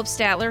with Philip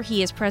Statler.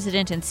 He is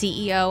president and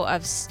CEO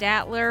of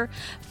Statler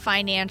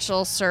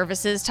Financial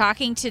Services,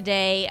 talking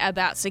today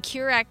about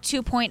Secure Act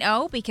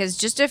 2.0, because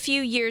just a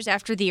few years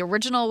after the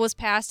original was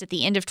passed at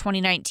the end of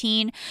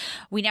 2019,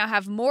 we now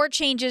have more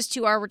changes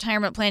to our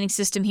retirement planning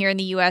system here in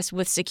the U.S.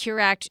 with Secure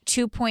Act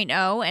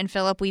 2.0. And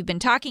Philip, we've been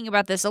talking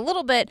about this a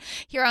little bit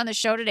here on the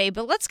show today,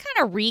 but let's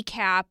kind of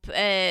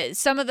recap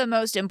some of the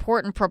most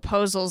important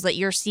proposals that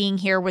you're seeing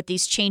here with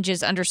these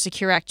changes under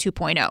Secure Act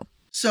 2.0.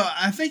 So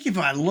I think if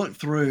I look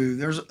through,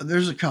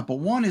 there's a couple.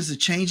 One is the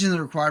change in the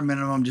required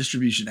minimum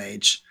distribution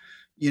age.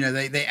 You know,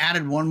 they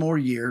added one more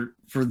year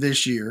for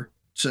this year.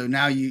 So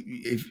now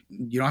if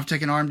you don't have to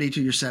take an RMD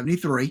till you're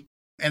 73,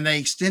 and they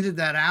extended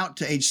that out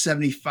to age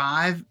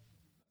 75,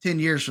 10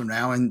 years from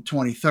now in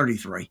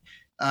 2033.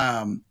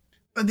 But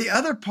the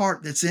other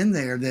part that's in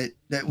there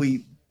that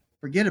we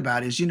forget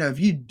about is, you know, if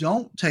you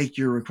don't take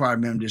your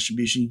required minimum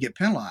distribution, you get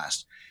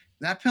penalized.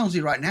 That penalty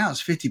right now is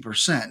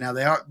 50%. Now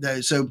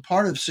so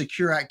part of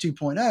Secure Act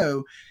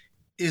 2.0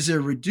 is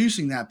they're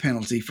reducing that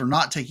penalty for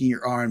not taking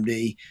your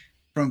RMD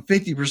from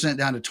 50%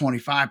 down to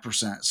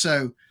 25%.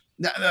 So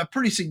a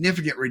pretty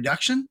significant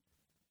reduction.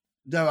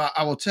 Though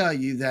I will tell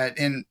you that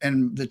in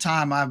the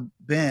time I've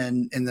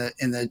been in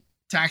the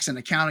tax and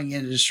accounting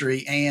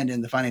industry and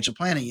in the financial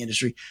planning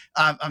industry,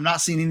 I'm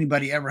not seeing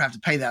anybody ever have to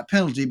pay that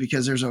penalty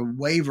because there's a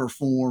waiver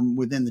form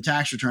within the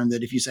tax return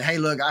that if you say, hey,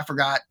 look, I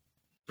forgot,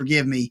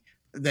 forgive me,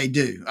 they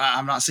do.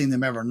 I'm not seeing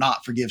them ever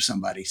not forgive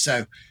somebody.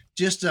 So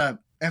just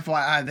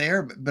FYI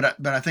there, but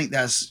I think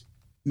that's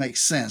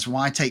makes sense.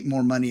 Why take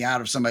more money out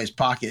of somebody's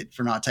pocket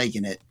for not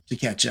taking it to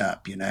catch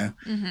up,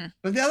 Mm-hmm.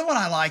 But the other one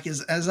I like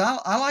is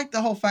I like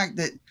the whole fact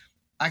that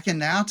I can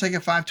now take a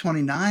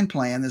 529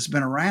 plan that's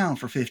been around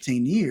for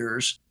 15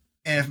 years.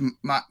 And if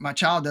my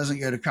child doesn't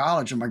go to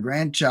college or my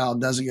grandchild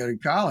doesn't go to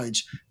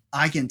college,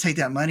 I can take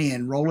that money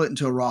and roll it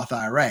into a Roth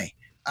IRA.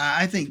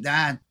 I think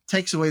that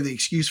takes away the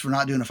excuse for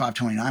not doing a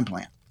 529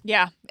 plan.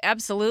 Yeah,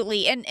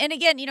 absolutely. And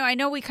again, I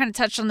know we kind of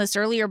touched on this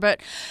earlier, but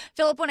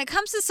Philip, when it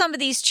comes to some of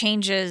these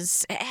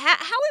changes,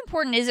 how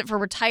important is it for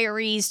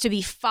retirees to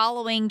be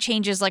following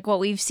changes like what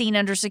we've seen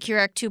under Secure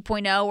Act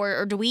 2.0,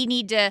 or do we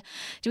need to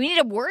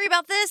worry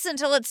about this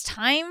until it's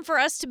time for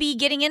us to be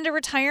getting into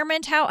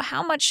retirement?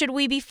 How much should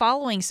we be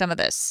following some of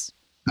this?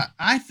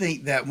 I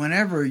think that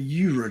whenever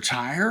you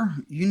retire,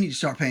 you need to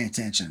start paying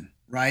attention,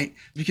 right?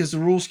 Because the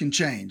rules can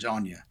change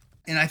on you.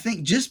 And I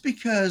think just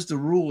because the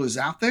rule is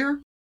out there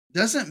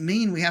doesn't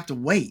mean we have to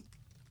wait,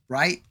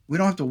 right? We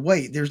don't have to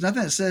wait. There's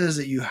nothing that says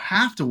that you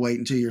have to wait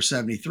until you're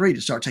 73 to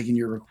start taking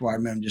your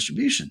required minimum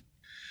distribution.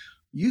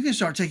 You can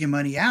start taking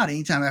money out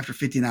anytime after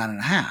 59 and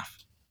a half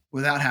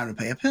without having to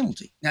pay a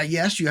penalty. Now,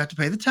 yes, you have to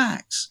pay the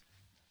tax.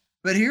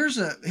 But here's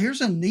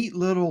a neat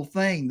little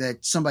thing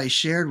that somebody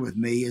shared with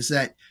me is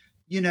that,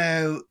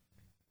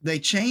 they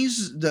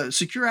changed the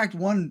Secure Act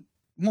 1,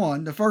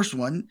 the first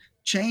one,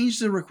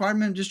 changed the required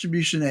minimum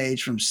distribution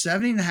age from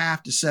 70 and a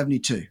half to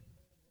 72.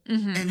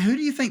 Mm-hmm. And who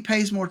do you think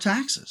pays more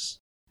taxes?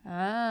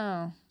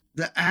 Oh.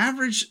 The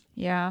average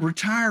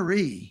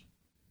retiree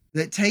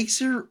that takes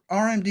their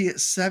RMD at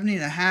 70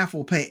 and a half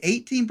will pay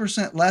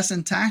 18% less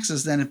in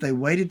taxes than if they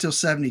waited till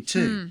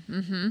 72.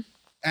 Mm-hmm.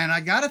 And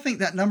I got to think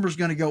that number is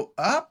going to go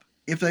up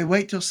if they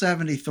wait till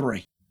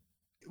 73.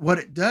 What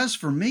it does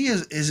for me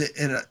is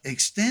it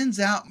extends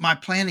out my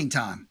planning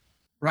time,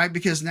 right?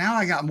 Because now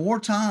I got more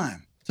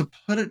time to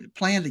put a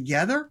plan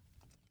together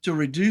to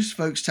reduce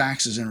folks'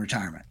 taxes in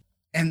retirement.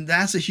 And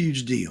that's a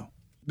huge deal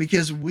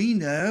because we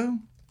know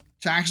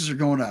taxes are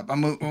going up.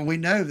 We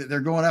know that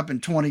they're going up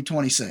in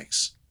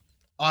 2026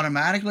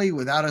 automatically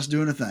without us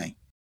doing a thing.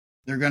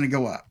 They're going to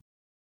go up.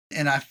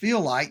 And I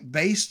feel like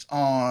based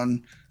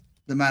on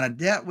the amount of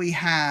debt we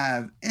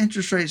have,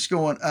 interest rates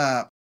going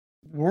up,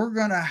 we're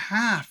going to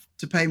have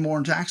to pay more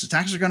in taxes.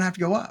 Taxes are going to have to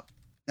go up.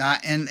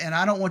 And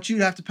I don't want you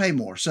to have to pay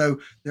more. So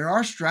there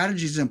are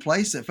strategies in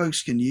place that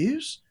folks can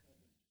use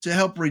to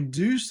help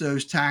reduce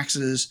those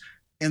taxes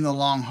in the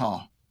long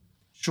haul.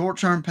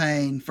 Short-term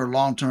pain for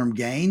long-term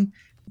gain.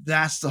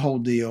 That's the whole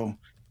deal.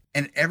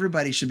 And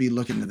everybody should be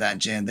looking at that,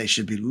 Jen. They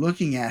should be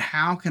looking at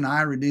how can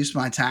I reduce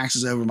my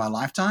taxes over my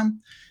lifetime?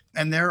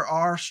 And there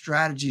are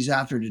strategies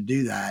out there to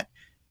do that.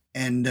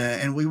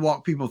 And we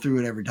walk people through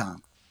it every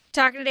time.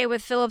 Talking today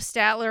with Philip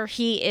Statler.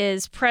 He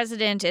is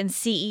president and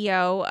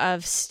CEO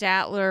of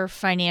Statler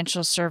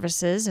Financial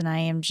Services, and I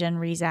am Jen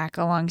Rezac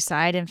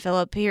alongside. And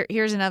Philip,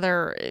 here's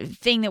another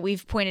thing that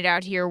we've pointed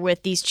out here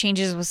with these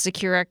changes with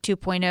Secure Act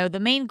 2.0. The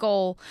main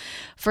goal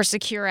for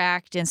Secure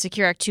Act and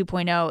Secure Act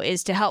 2.0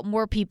 is to help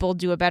more people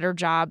do a better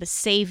job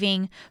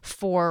saving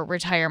for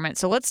retirement.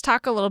 So let's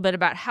talk a little bit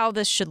about how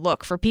this should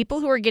look for people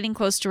who are getting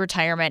close to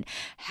retirement.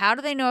 How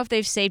do they know if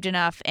they've saved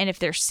enough and if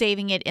they're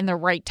saving it in the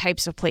right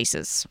types of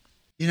places?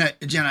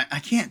 Jen, I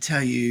can't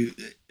tell you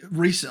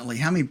recently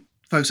how many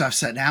folks I've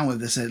sat down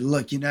with that said,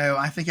 look,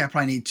 I think I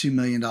probably need $2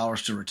 million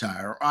to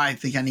retire, or I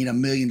think I need $1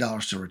 million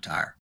to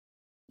retire.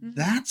 Mm-hmm.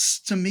 That's,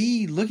 to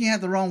me, looking at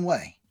it the wrong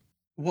way.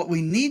 What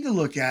we need to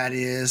look at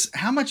is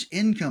how much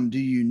income do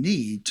you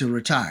need to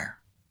retire?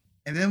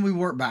 And then we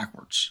work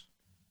backwards.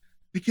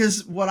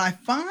 Because what I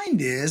find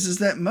is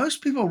that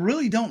most people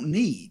really don't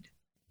need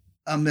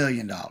 $1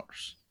 million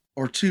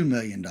or $2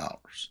 million.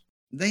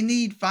 They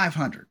need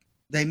 500.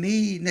 They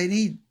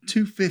need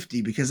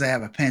 250 because they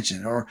have a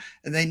pension, or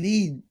they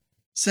need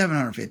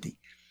 750.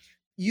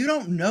 You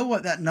don't know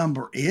what that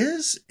number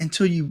is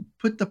until you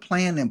put the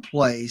plan in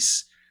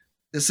place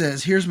that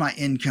says, here's my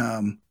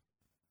income.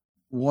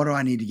 What do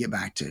I need to get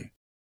back to?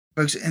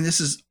 Folks, and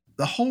this is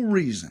the whole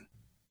reason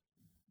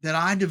that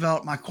I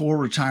developed my core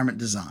retirement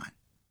design.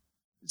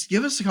 Just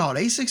give us a call at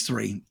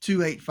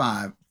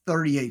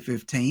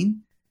 863-285-3815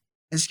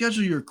 and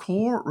schedule your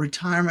core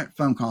retirement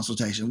phone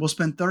consultation. We'll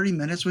spend 30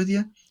 minutes with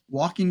you,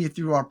 walking you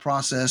through our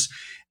process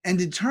and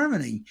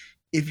determining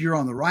if you're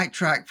on the right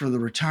track for the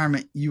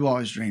retirement you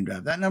always dreamed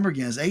of. That number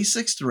again is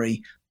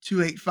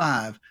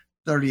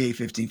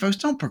 863-285-3815. Folks,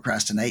 don't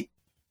procrastinate.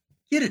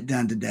 Get it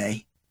done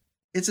today.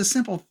 It's a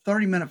simple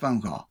 30-minute phone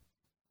call.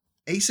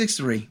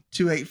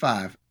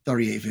 863-285-3815.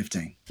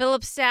 3815.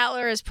 Philip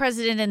Statler is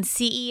president and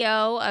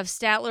CEO of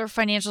Statler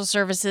Financial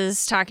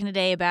Services, talking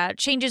today about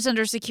changes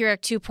under Secure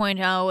Act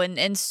 2.0,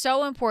 and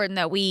so important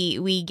that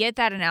we get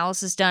that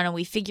analysis done and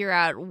we figure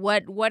out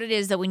what it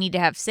is that we need to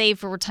have saved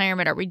for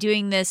retirement. Are we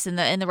doing this in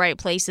the right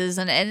places?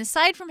 And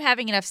aside from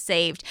having enough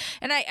saved,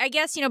 and I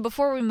guess,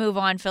 before we move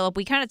on, Philip,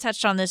 we kind of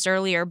touched on this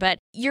earlier, but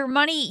your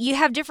money, you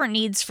have different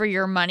needs for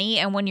your money.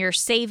 And when you're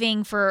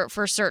saving for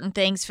certain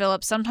things,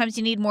 Philip, sometimes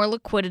you need more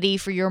liquidity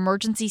for your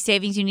emergency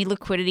savings. You need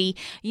liquidity.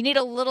 You need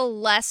a little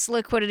less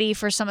liquidity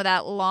for some of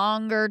that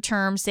longer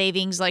term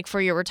savings, like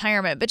for your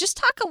retirement. But just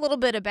talk a little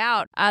bit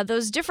about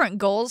those different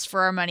goals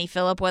for our money,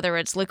 Philip, whether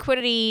it's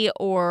liquidity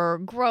or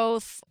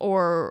growth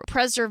or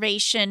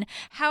preservation.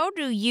 How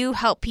do you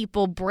help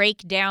people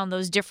break down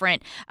those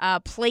different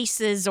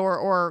places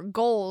or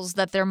goals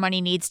that their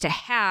money needs to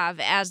have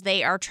as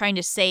they are trying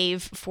to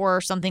save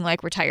for something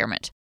like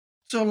retirement?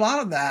 So a lot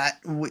of that,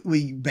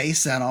 we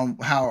base that on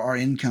how our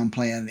income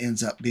plan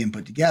ends up being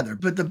put together.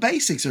 But the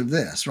basics are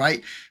this,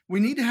 right? We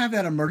need to have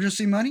that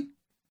emergency money.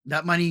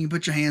 That money you can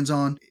put your hands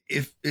on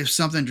if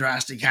something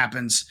drastic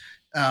happens,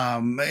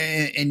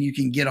 and you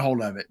can get a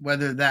hold of it,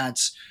 whether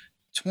that's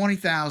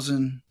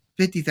 $20,000,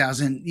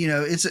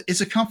 $50,000, it's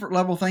a comfort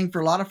level thing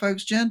for a lot of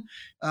folks, Jen.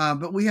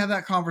 But we have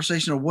that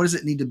conversation of what does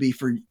it need to be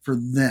for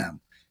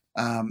them?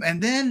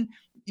 And then,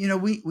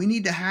 we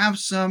need to have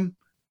some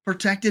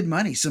protected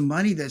money, some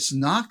money that's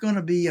not going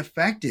to be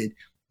affected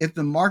if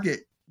the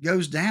market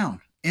goes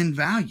down in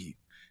value.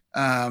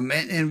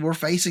 And we're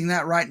facing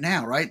that right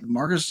now, right? The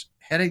market's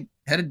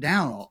headed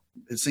down,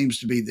 it seems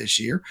to be this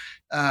year.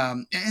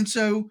 And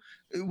so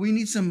we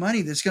need some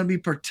money that's going to be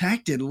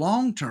protected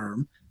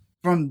long-term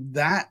from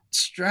that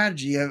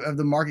strategy of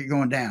the market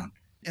going down.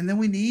 And then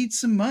we need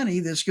some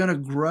money that's going to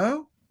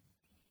grow.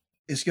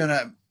 It's going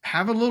to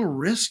have a little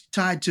risk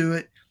tied to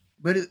it,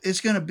 but it's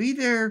going to be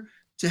there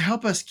to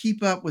help us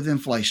keep up with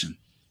inflation,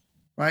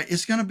 right?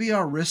 It's going to be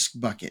our risk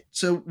bucket.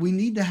 So we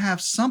need to have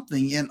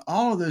something in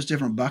all of those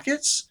different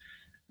buckets.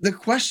 The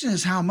question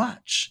is how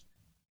much?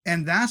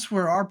 And that's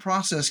where our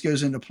process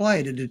goes into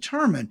play to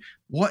determine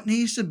what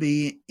needs to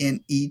be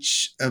in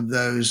each of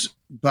those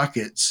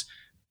buckets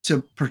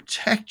to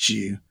protect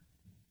you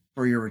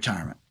for your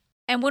retirement.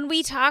 And when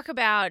we talk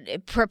about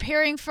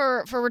preparing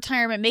for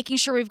retirement, making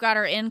sure we've got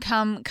our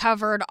income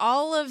covered,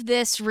 all of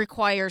this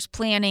requires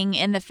planning.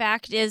 And the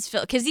fact is,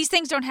 because these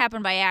things don't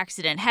happen by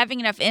accident, having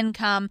enough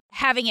income,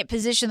 having it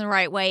positioned the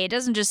right way, it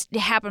doesn't just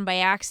happen by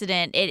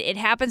accident. It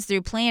happens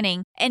through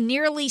planning. And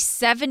nearly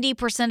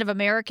 70% of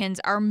Americans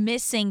are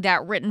missing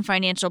that written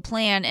financial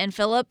plan. And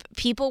Philip,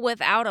 people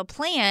without a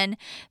plan,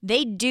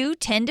 they do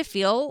tend to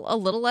feel a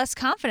little less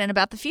confident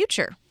about the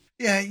future.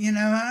 Yeah,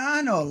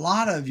 I know a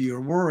lot of you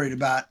are worried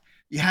about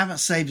you haven't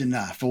saved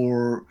enough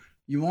or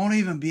you won't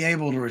even be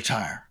able to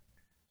retire.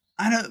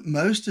 I know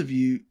most of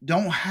you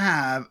don't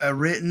have a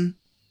written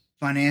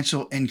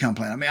financial income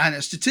plan. I mean, I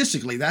know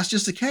statistically, that's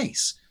just the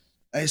case.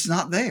 It's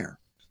not there.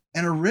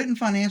 And a written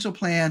financial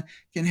plan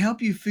can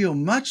help you feel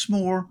much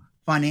more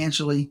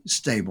financially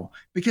stable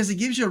because it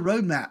gives you a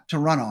roadmap to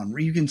run on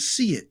where you can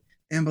see it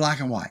in black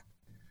and white.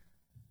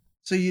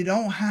 So you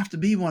don't have to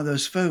be one of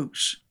those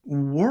folks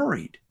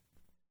worried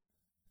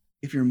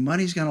if your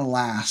money's going to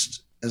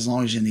last as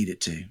long as you need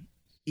it to,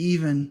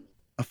 even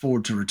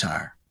afford to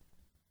retire.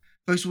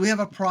 Folks, we have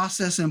a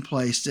process in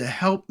place to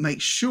help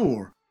make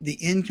sure the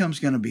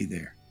income's going to be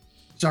there.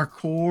 It's our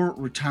core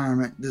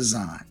retirement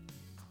design.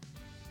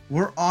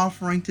 We're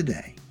offering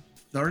today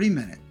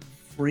 30-minute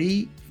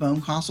free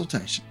phone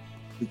consultation.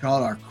 We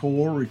call it our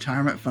core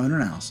retirement phone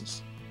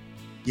analysis.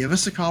 Give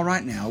us a call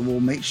right now. We'll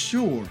make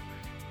sure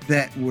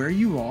that where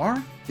you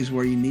are is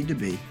where you need to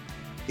be.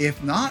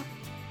 If not,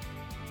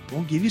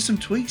 we'll give you some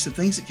tweaks of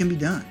things that can be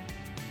done.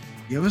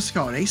 Give us a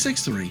call at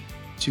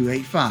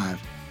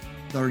 863-285-3815.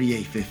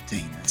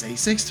 That's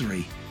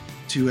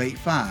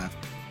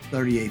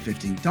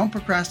 863-285-3815. Don't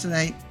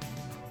procrastinate.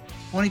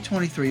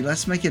 2023,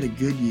 let's make it a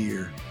good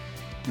year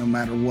no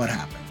matter what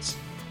happens.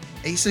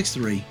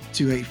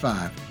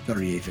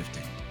 863-285-3815.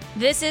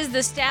 This is the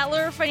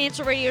Statler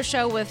Financial Radio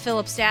Show with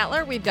Philip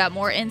Statler. We've got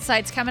more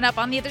insights coming up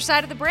on the other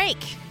side of the break.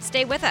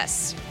 Stay with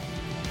us.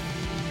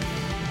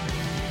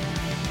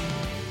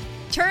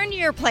 Turn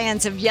your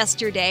plans of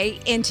yesterday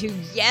into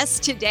yes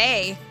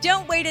today.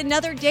 Don't wait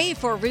another day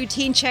for a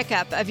routine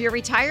checkup of your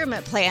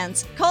retirement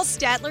plans. Call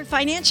Statler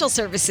Financial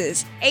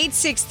Services,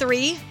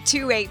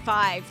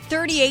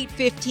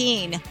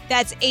 863-285-3815.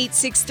 That's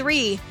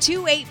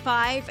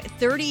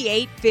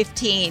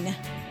 863-285-3815.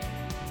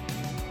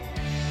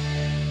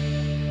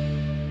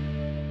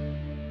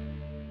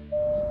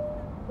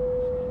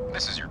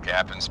 This is your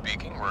captain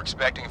speaking. We're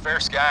expecting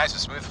fair skies, a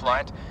smooth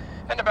flight,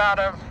 and about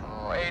a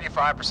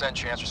 85%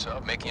 chance or so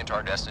of making it to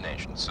our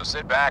destination. So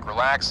sit back,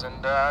 relax,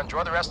 and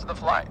enjoy the rest of the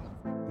flight.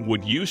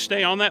 Would you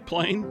stay on that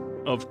plane?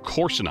 Of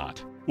course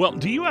not. Well,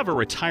 do you have a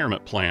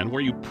retirement plan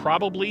where you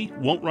probably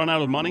won't run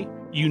out of money?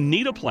 You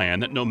need a plan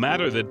that no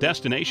matter the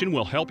destination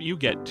will help you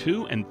get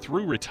to and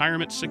through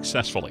retirement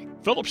successfully.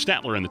 Philip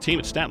Statler and the team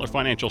at Statler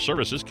Financial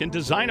Services can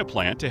design a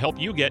plan to help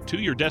you get to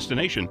your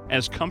destination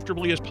as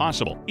comfortably as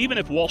possible, even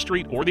if Wall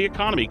Street or the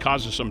economy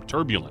causes some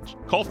turbulence.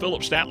 Call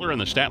Philip Statler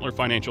and the Statler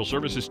Financial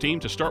Services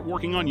team to start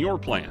working on your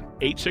plan.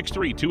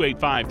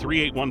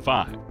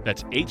 863-285-3815.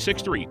 That's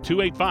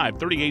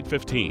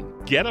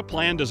 863-285-3815. Get a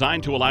plan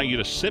designed to allow you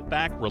to sit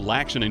back,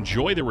 relax, and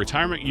enjoy the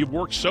retirement you've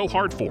worked so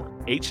hard for.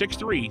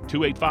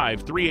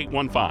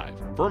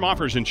 863-285-3815. Firm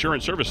offers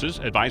insurance services,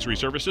 advisory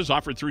services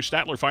offered through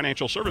Statler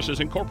Financial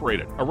Services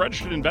Incorporated, a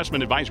registered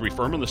investment advisory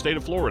firm in the state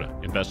of Florida.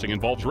 Investing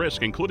involves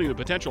risk, including the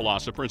potential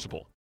loss of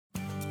principal.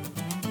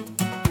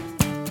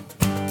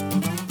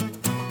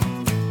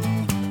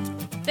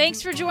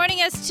 Thanks for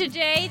joining us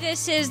today.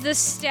 This is the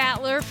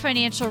Statler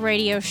Financial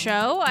Radio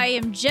Show. I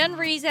am Jen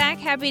Rezac,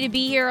 happy to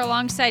be here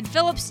alongside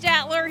Philip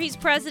Statler. He's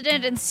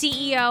president and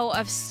CEO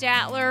of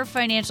Statler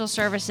Financial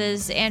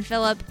Services. And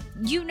Philip,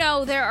 you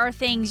know there are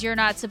things you're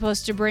not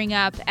supposed to bring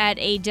up at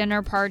a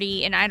dinner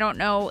party, and I don't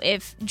know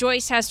if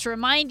Joyce has to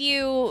remind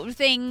you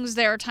things.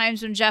 There are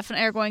times when Jeff and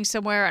I are going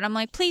somewhere, and I'm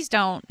like, please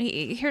don't.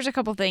 Here's a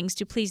couple things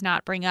to please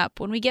not bring up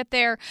when we get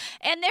there.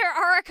 And there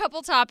are a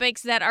couple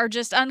topics that are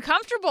just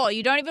uncomfortable.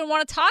 You don't even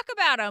want to talk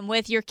about them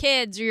with your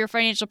kids or your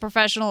financial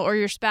professional or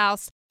your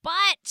spouse.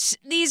 But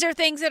these are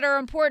things that are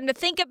important to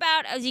think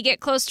about as you get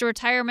close to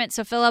retirement.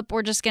 So, Philip,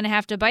 we're just going to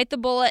have to bite the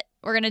bullet.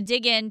 We're going to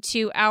dig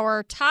into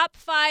our top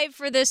 5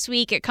 for this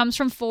week. It comes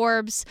from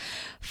Forbes.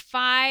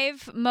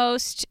 5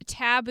 most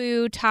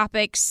taboo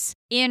topics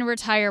in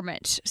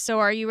retirement. So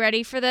are you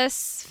ready for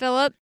this,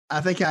 Philip? I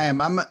think I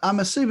am. I'm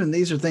assuming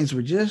these are things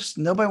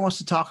nobody wants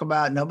to talk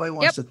about. Nobody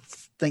wants to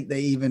think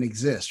they even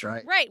exist,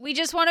 right? Right. We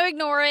just want to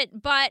ignore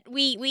it, but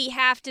we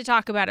have to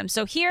talk about them.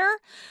 So here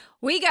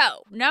we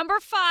go. Number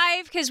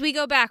 5, because we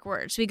go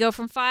backwards. We go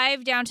from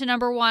 5 down to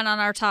number 1 on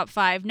our top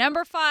 5.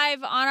 Number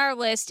 5 on our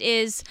list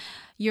is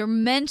your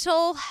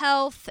mental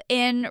health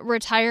in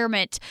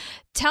retirement.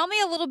 Tell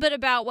me a little bit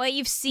about what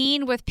you've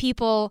seen with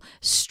people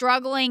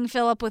struggling,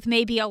 Philip, with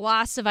maybe a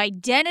loss of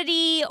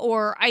identity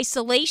or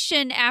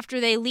isolation after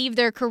they leave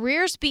their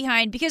careers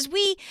behind, because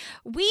we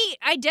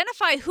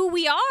identify who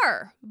we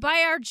are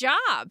by our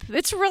job.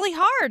 It's really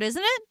hard,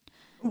 isn't it?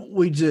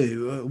 We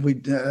do.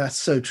 That's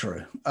so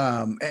true.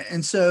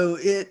 And so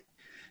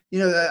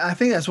I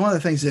think that's one of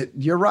the things that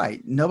you're right.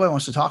 Nobody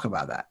wants to talk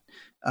about that.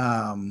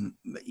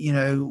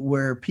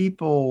 Where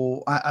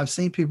people, I've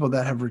seen people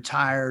that have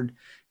retired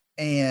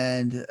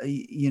and,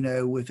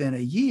 within a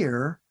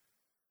year,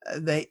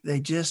 they're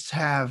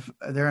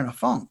in a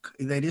funk.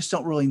 They just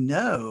don't really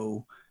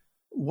know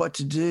what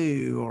to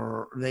do,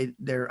 or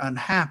they're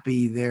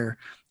unhappy there.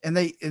 And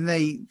they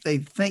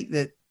think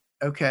that,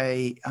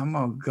 okay, I'm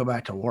going to go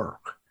back to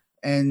work.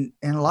 And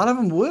a lot of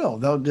them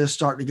they'll just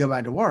start to go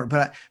back to work.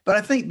 But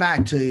I think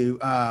back to,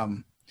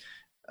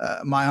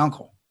 my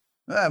uncle.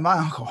 My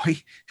uncle,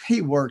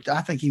 he worked,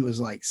 I think he was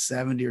like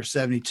 70 or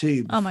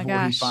 72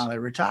 before he finally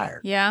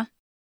retired. Yeah.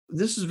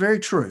 This is very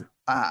true.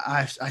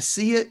 I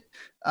see it.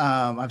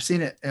 I've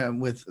seen it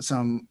with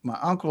some of my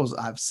uncles.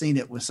 I've seen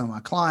it with some of my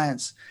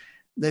clients.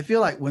 They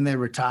feel like when they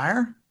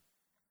retire,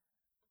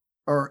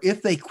 or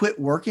if they quit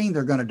working,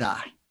 they're going to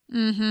die.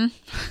 Mm-hmm.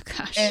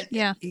 Gosh.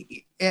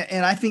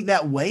 And I think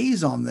that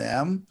weighs on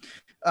them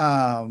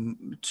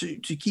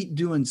to keep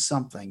doing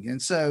something.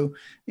 And so,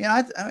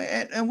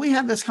 and we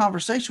have this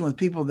conversation with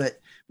people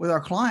with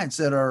our clients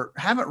that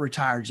haven't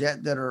retired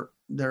yet, that are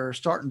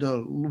starting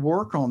to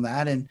work on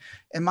that. And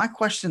my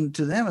question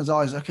to them is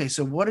always, okay,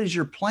 so what is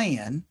your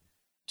plan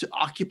to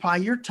occupy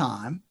your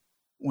time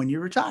when you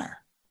retire?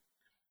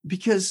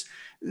 Because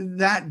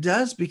that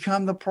does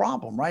become the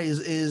problem, right?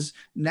 Is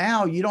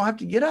now you don't have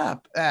to get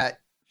up at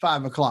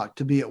 5 o'clock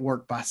to be at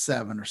work by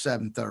 7 or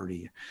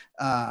 7:30.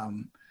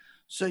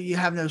 So you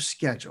have no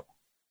schedule,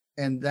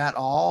 and that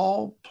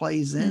all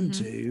plays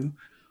into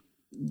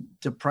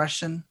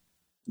depression,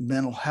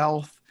 mental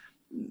health,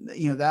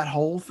 that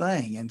whole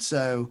thing. And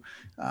so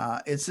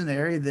it's an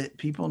area that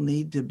people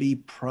need to be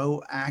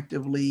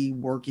proactively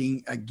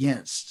working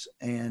against.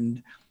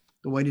 And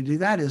the way to do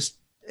that is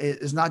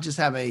not just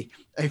have a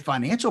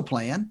financial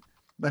plan,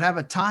 but have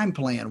a time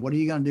plan. What are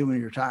you going to do when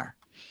you retire?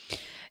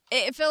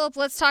 Philip,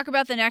 let's talk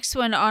about the next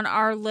one on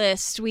our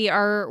list. We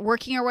are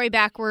working our way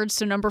backwards.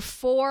 So number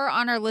 4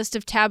 on our list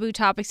of taboo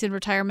topics in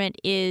retirement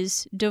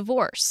is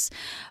divorce.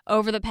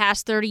 Over the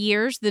past 30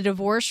 years, the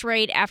divorce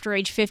rate after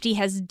age 50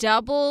 has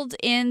doubled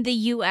in the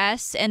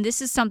U.S., and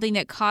this is something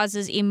that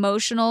causes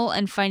emotional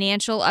and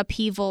financial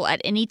upheaval at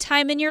any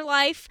time in your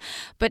life.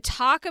 But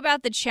talk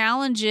about the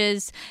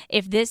challenges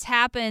if this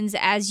happens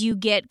as you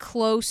get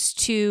close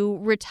to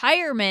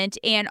retirement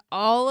and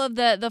all of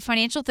the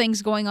financial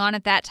things going on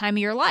at that time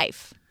of your life.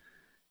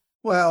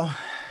 Well,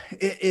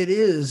 it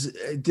is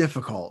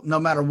difficult no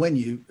matter when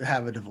you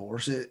have a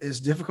divorce. It's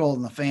difficult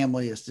in the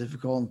family. It's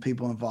difficult in the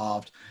people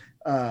involved.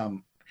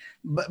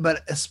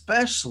 But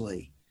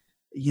especially,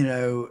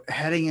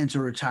 heading into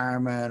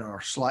retirement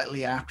or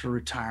slightly after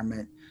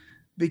retirement,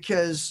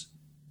 because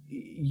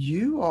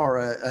you are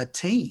a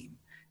team,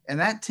 and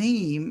that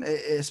team,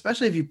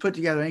 especially if you put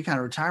together any kind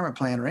of retirement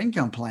plan or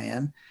income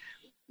plan,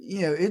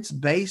 it's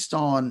based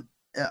on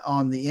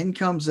the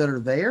incomes that are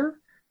there,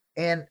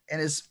 and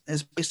it's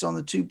based on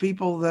the two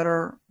people that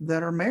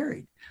are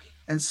married.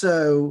 And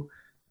so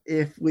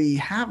if we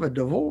have a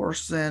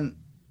divorce, then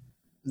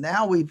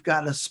now we've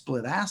got to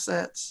split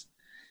assets.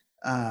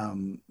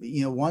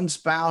 One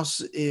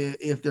spouse,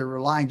 if they're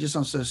relying just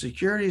on Social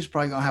Security, is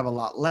probably going to have a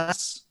lot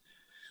less.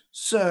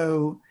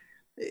 So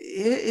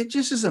it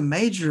just is a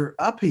major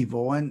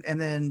upheaval. And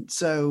then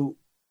so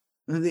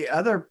the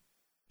other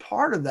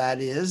part of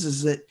that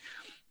is that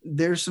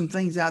there's some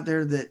things out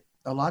there that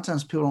a lot of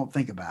times people don't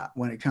think about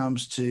when it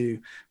comes to,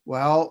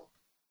 well,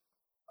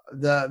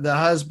 the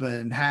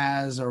husband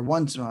has, or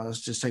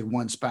let's just say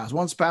one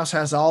spouse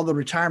has all the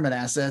retirement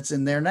assets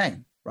in their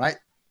name, right?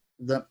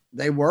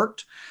 They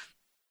worked,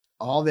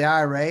 all the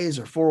IRAs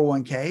or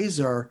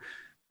 401ks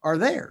are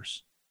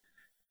theirs,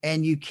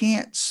 and you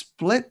can't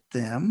split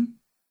them.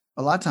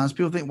 A lot of times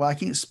people think, well, I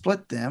can't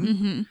split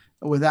them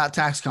without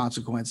tax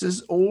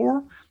consequences,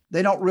 or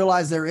they don't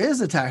realize there is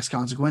a tax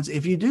consequence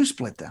if you do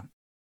split them.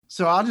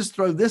 So I'll just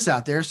throw this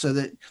out there so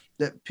that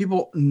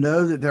people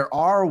know that there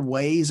are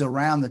ways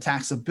around the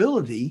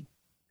taxability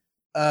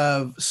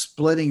of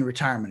splitting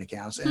retirement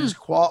accounts. And it's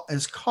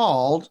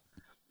called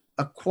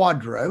a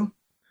QDRO,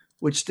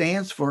 which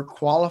stands for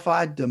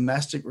Qualified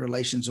Domestic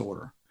Relations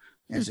Order.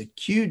 It's a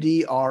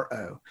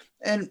QDRO.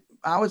 And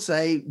I would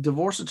say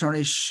divorce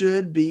attorneys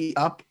should be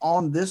up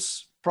on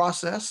this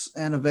process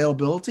and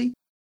availability,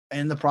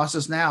 and the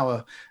process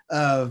now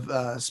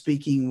of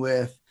speaking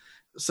with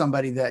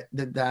somebody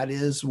that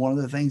is one of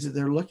the things that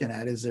they're looking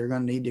at. Is they're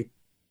going to need to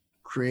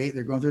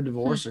they're going through a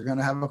divorce, they're going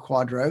to have a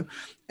QDRO,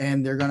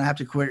 and they're going to have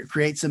to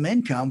create some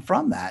income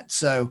from that.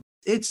 So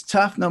it's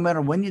tough no matter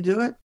when you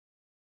do it.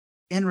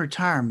 In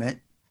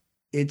retirement,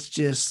 it's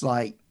just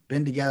like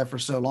been together for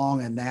so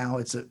long, and now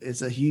it's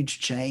a huge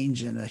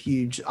change and a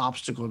huge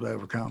obstacle to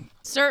overcome.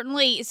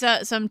 Certainly,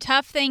 some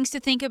tough things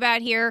to think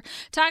about here.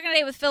 Talking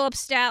today with Philip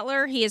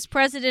Statler. He is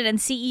president and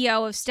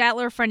CEO of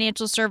Statler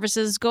Financial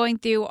Services, going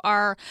through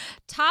our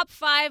top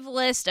 5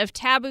 list of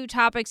taboo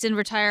topics in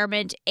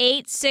retirement.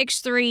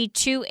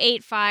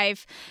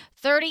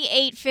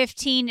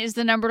 863-285-3815 is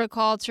the number to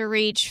call to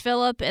reach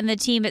Philip and the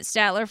team at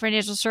Statler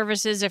Financial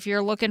Services if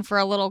you're looking for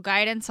a little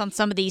guidance on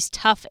some of these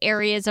tough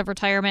areas of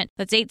retirement.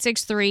 That's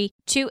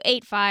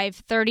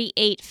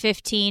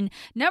 863-285-3815.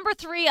 Number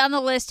 3 on the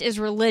list is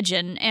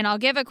religion, and I'll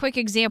give a quick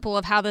example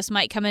of how this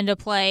might come into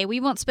play. We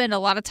won't spend a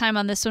lot of time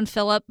on this one,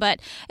 Philip, but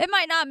it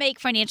might not make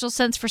financial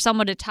sense for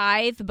someone to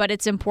tithe, but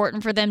it's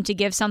important for them to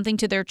give something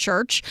to their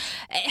church.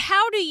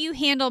 How do you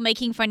handle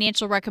making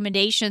financial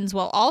recommendations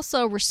while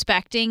also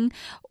respecting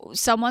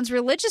someone's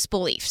religious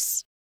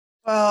beliefs?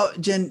 Well,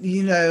 Jen,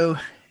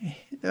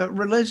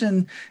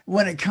 religion,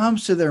 when it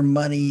comes to their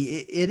money,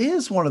 it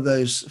is one of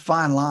those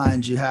fine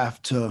lines you have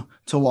to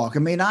walk. I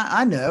mean,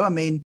 I know. I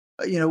mean,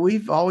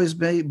 we've always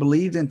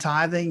believed in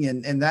tithing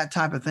and that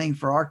type of thing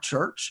for our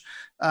church.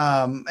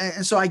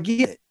 And so I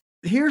get it.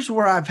 Here's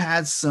where I've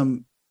had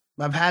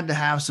to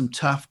have some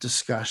tough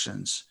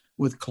discussions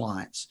with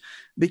clients,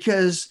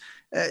 because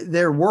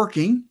they're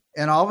working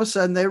and all of a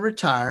sudden they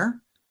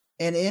retire,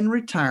 and in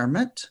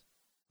retirement,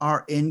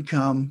 our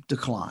income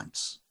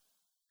declines.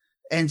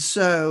 And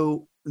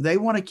so they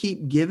want to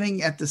keep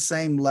giving at the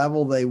same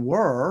level they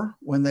were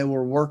when they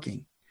were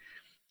working.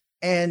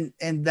 And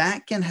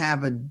that can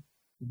have a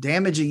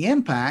damaging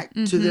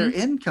impact to their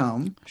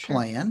income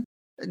plan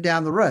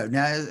down the road.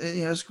 Now,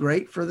 it's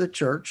great for the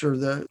church or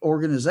the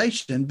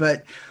organization,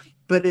 but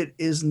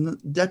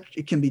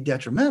it can be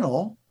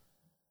detrimental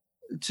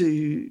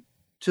to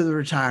the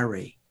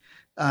retiree.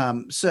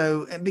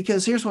 So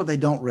because here's what they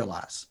don't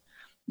realize.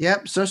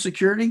 Yep, Social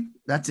Security,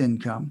 that's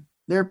income.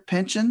 Their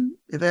pension,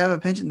 if they have a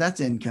pension,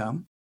 that's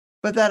income.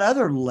 But that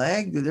other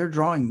leg that they're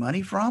drawing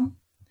money from,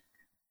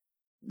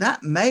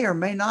 that may or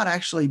may not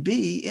actually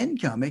be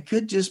income. It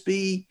could just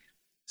be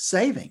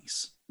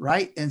savings,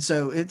 right? And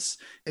so it's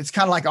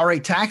kind of like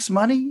already tax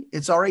money.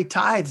 It's already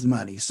tithes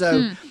money.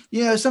 So,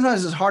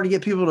 sometimes it's hard to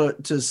get people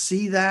to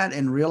see that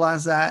and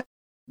realize that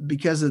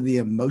because of the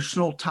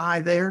emotional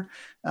tie there.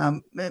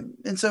 And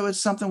so it's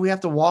something we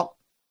have to walk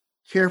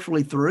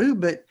carefully through.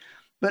 But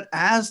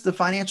as the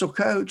financial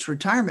coach,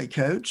 retirement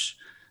coach,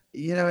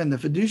 and the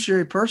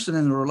fiduciary person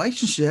in the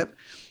relationship,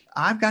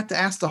 I've got to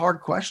ask the hard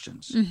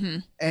questions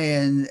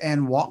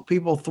and walk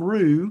people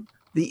through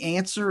the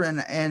answer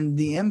and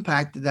the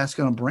impact that that's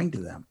going to bring to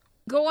them.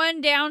 Going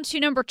down to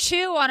number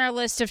 2 on our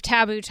list of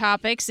taboo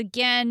topics.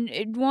 Again,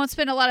 it won't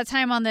spend a lot of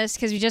time on this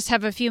because we just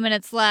have a few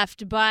minutes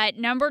left. But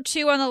number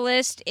 2 on the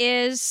list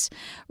is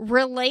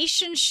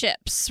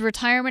relationships.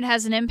 Retirement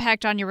has an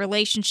impact on your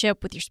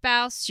relationship with your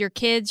spouse, your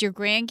kids, your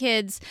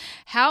grandkids.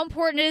 How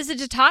important is it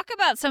to talk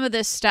about some of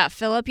this stuff,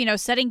 Philip?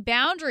 Setting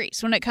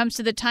boundaries when it comes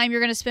to the time you're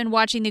going to spend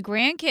watching the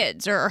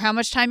grandkids, or how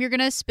much time you're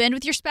going to spend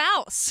with your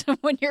spouse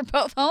when you're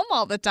both home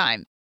all the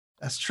time.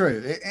 That's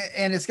true.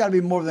 And it's got to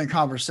be more than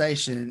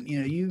conversation.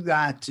 You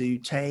got to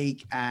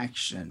take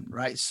action,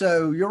 right?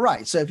 So you're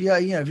right. So if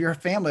if your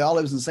family all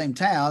lives in the same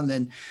town,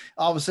 then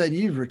all of a sudden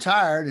you've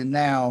retired and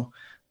now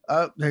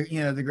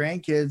the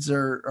grandkids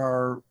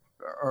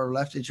are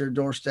left at your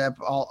doorstep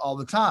all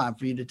the time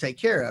for you to take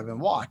care of and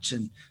watch.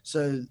 And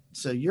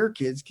so your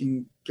kids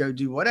can go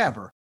do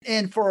whatever.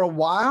 And for a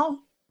while,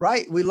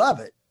 right, we love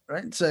it,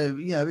 right? So,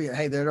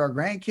 hey, they're our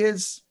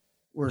grandkids.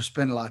 We're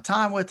spending a lot of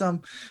time with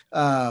them.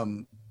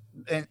 And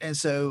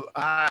so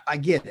I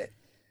get it.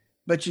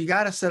 But you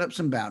got to set up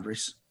some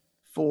boundaries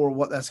for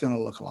what that's going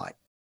to look like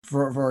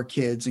for our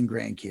kids and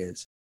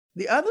grandkids.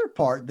 The other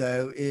part,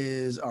 though,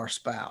 is our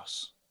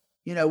spouse.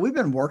 We've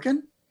been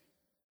working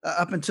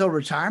up until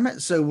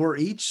retirement, so we're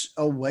each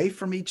away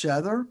from each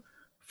other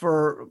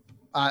for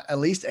at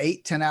least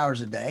 8-10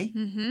 hours a day.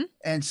 Mm-hmm.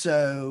 And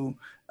so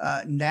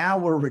now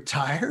we're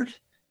retired,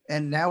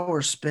 and now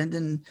we're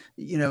spending,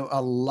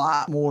 a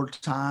lot more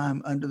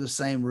time under the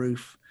same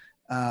roof.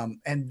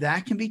 And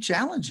that can be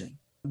challenging.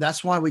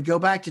 That's why we go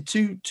back to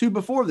two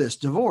before this,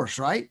 divorce,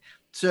 right?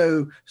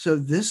 So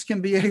this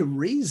can be a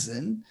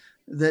reason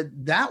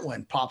that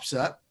one pops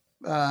up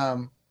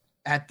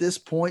at this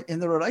point in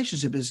the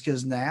relationship, is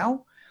because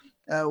now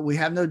we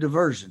have no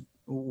diversion.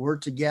 We're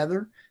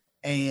together.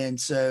 And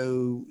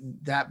so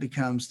that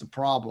becomes the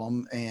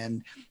problem.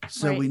 And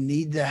so right. We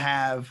need to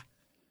have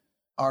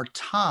our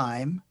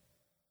time.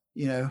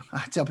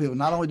 I tell people,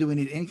 not only do we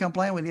need an income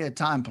plan, we need a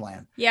time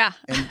plan. Yeah.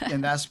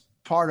 And that's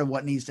part of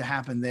what needs to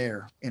happen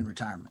there in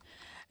retirement.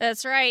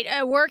 That's right.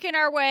 Working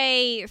our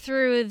way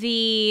through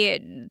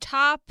the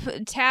top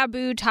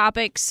taboo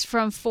topics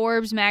from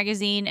Forbes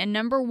magazine, and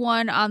number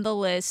one on the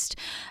list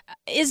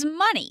is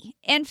money.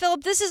 And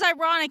Philip, this is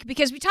ironic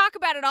because we talk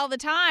about it all the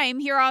time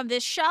here on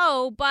this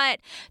show,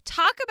 but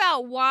talk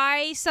about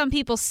why some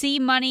people see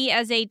money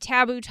as a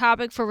taboo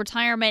topic for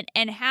retirement,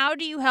 and how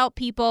do you help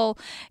people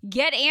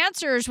get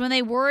answers when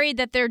they worry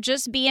that they're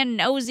just being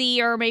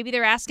nosy, or maybe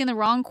they're asking the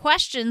wrong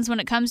questions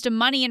when it comes to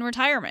money in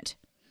retirement?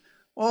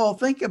 Well,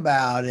 think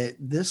about it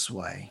this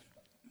way.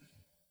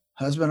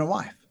 Husband and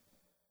wife,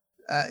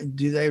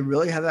 do they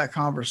really have that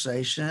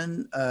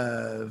conversation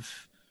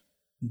of,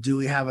 do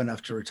we have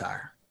enough to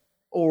retire?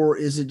 Or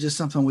is it just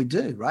something we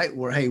do, right?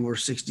 We're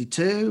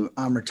 62,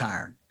 I'm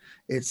retiring.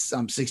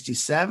 I'm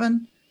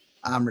 67,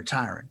 I'm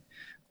retiring.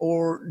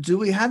 Or do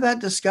we have that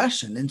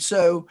discussion? And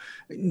so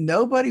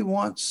nobody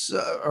wants,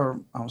 or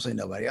I won't say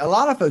nobody, a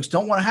lot of folks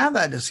don't want to have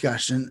that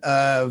discussion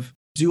of,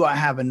 do I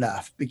have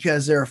enough?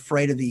 Because they're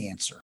afraid of the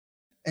answer.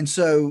 And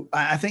so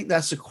I think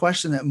that's a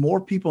question that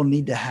more people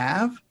need to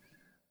have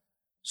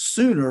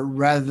sooner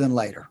rather than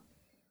later.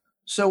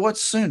 So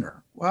what's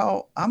sooner?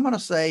 Well, I'm going to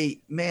say,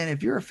 man,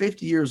 if you're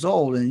 50 years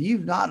old and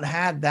you've not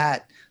had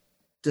that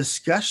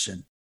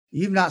discussion,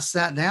 you've not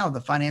sat down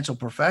with a financial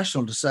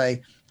professional to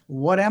say,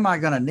 what am I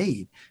going to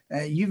need?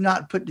 You've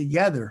not put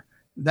together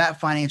that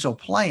financial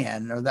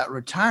plan or that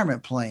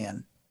retirement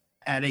plan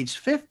at age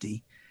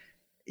 50.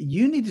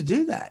 You need to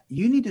do that.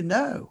 You need to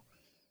know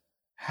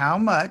how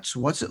much,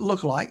 what's it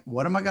look like?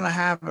 What am I going to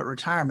have at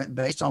retirement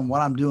based on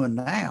what I'm doing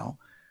now?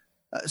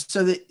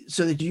 So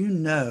that you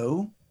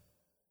know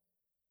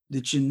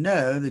that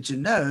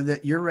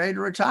you're ready to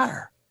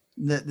retire,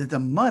 that the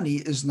money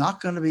is not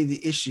going to be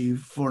the issue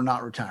for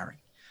not retiring.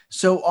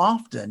 So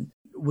often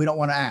we don't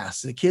want to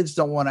ask. The kids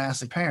don't want to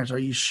ask the parents, are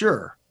you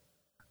sure?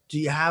 Do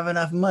you have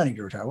enough money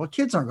to retire? Well,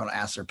 kids aren't going to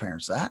ask their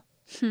parents that.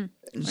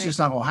 It's just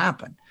not going to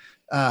happen.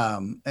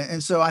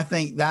 And so I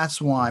think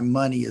that's why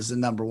money is the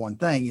number one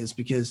thing, is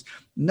because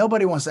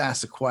nobody wants to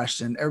ask the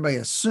question. Everybody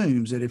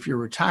assumes that if you're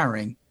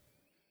retiring,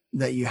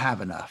 that you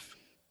have enough.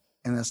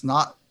 And that's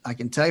not, I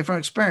can tell you from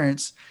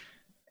experience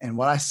and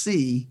what I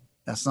see,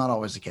 that's not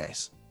always the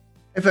case.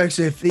 Hey folks,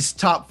 if these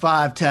top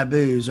 5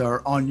 taboos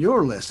are on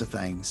your list of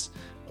things,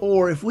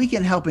 or if we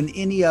can help in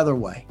any other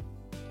way,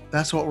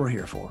 that's what we're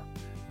here for.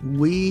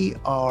 We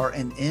are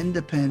an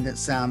independent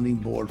sounding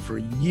board for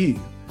you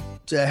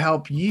to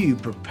help you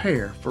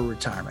prepare for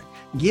retirement.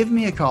 Give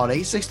me a call at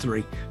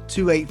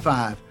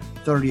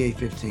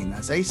 863-285-3815.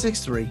 That's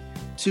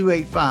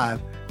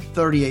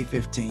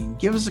 863-285-3815.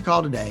 Give us a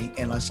call today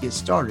and let's get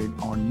started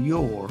on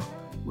your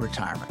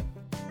retirement.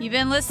 You've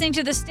been listening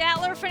to the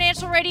Statler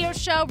Financial Radio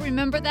Show.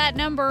 Remember that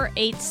number,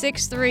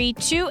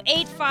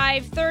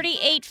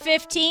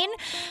 863-285-3815.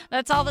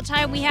 That's all the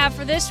time we have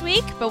for this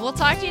week, but we'll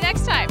talk to you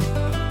next time.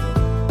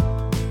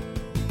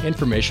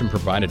 Information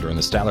provided during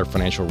the Statler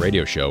Financial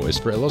Radio Show is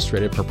for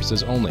illustrative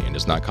purposes only and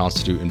does not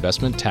constitute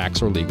investment,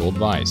 tax, or legal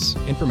advice.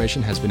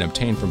 Information has been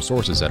obtained from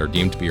sources that are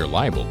deemed to be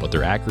reliable, but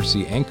their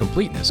accuracy and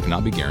completeness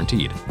cannot be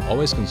guaranteed.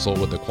 Always consult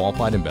with a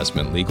qualified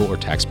investment, legal, or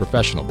tax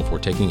professional before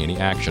taking any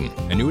action.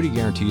 Annuity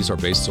guarantees are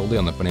based solely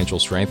on the financial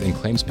strength and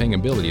claims-paying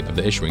ability of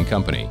the issuing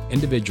company.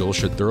 Individuals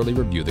should thoroughly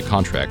review the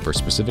contract for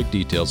specific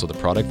details of the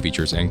product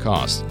features and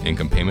costs.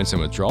 Income payments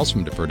and withdrawals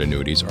from deferred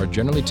annuities are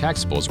generally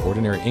taxable as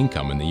ordinary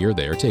income in the year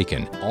they are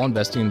taken. All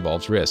investing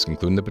involves risk,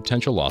 including the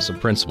potential loss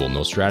of principal.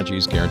 No strategy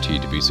is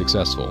guaranteed to be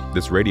successful.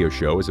 This radio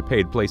show is a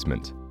paid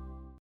placement.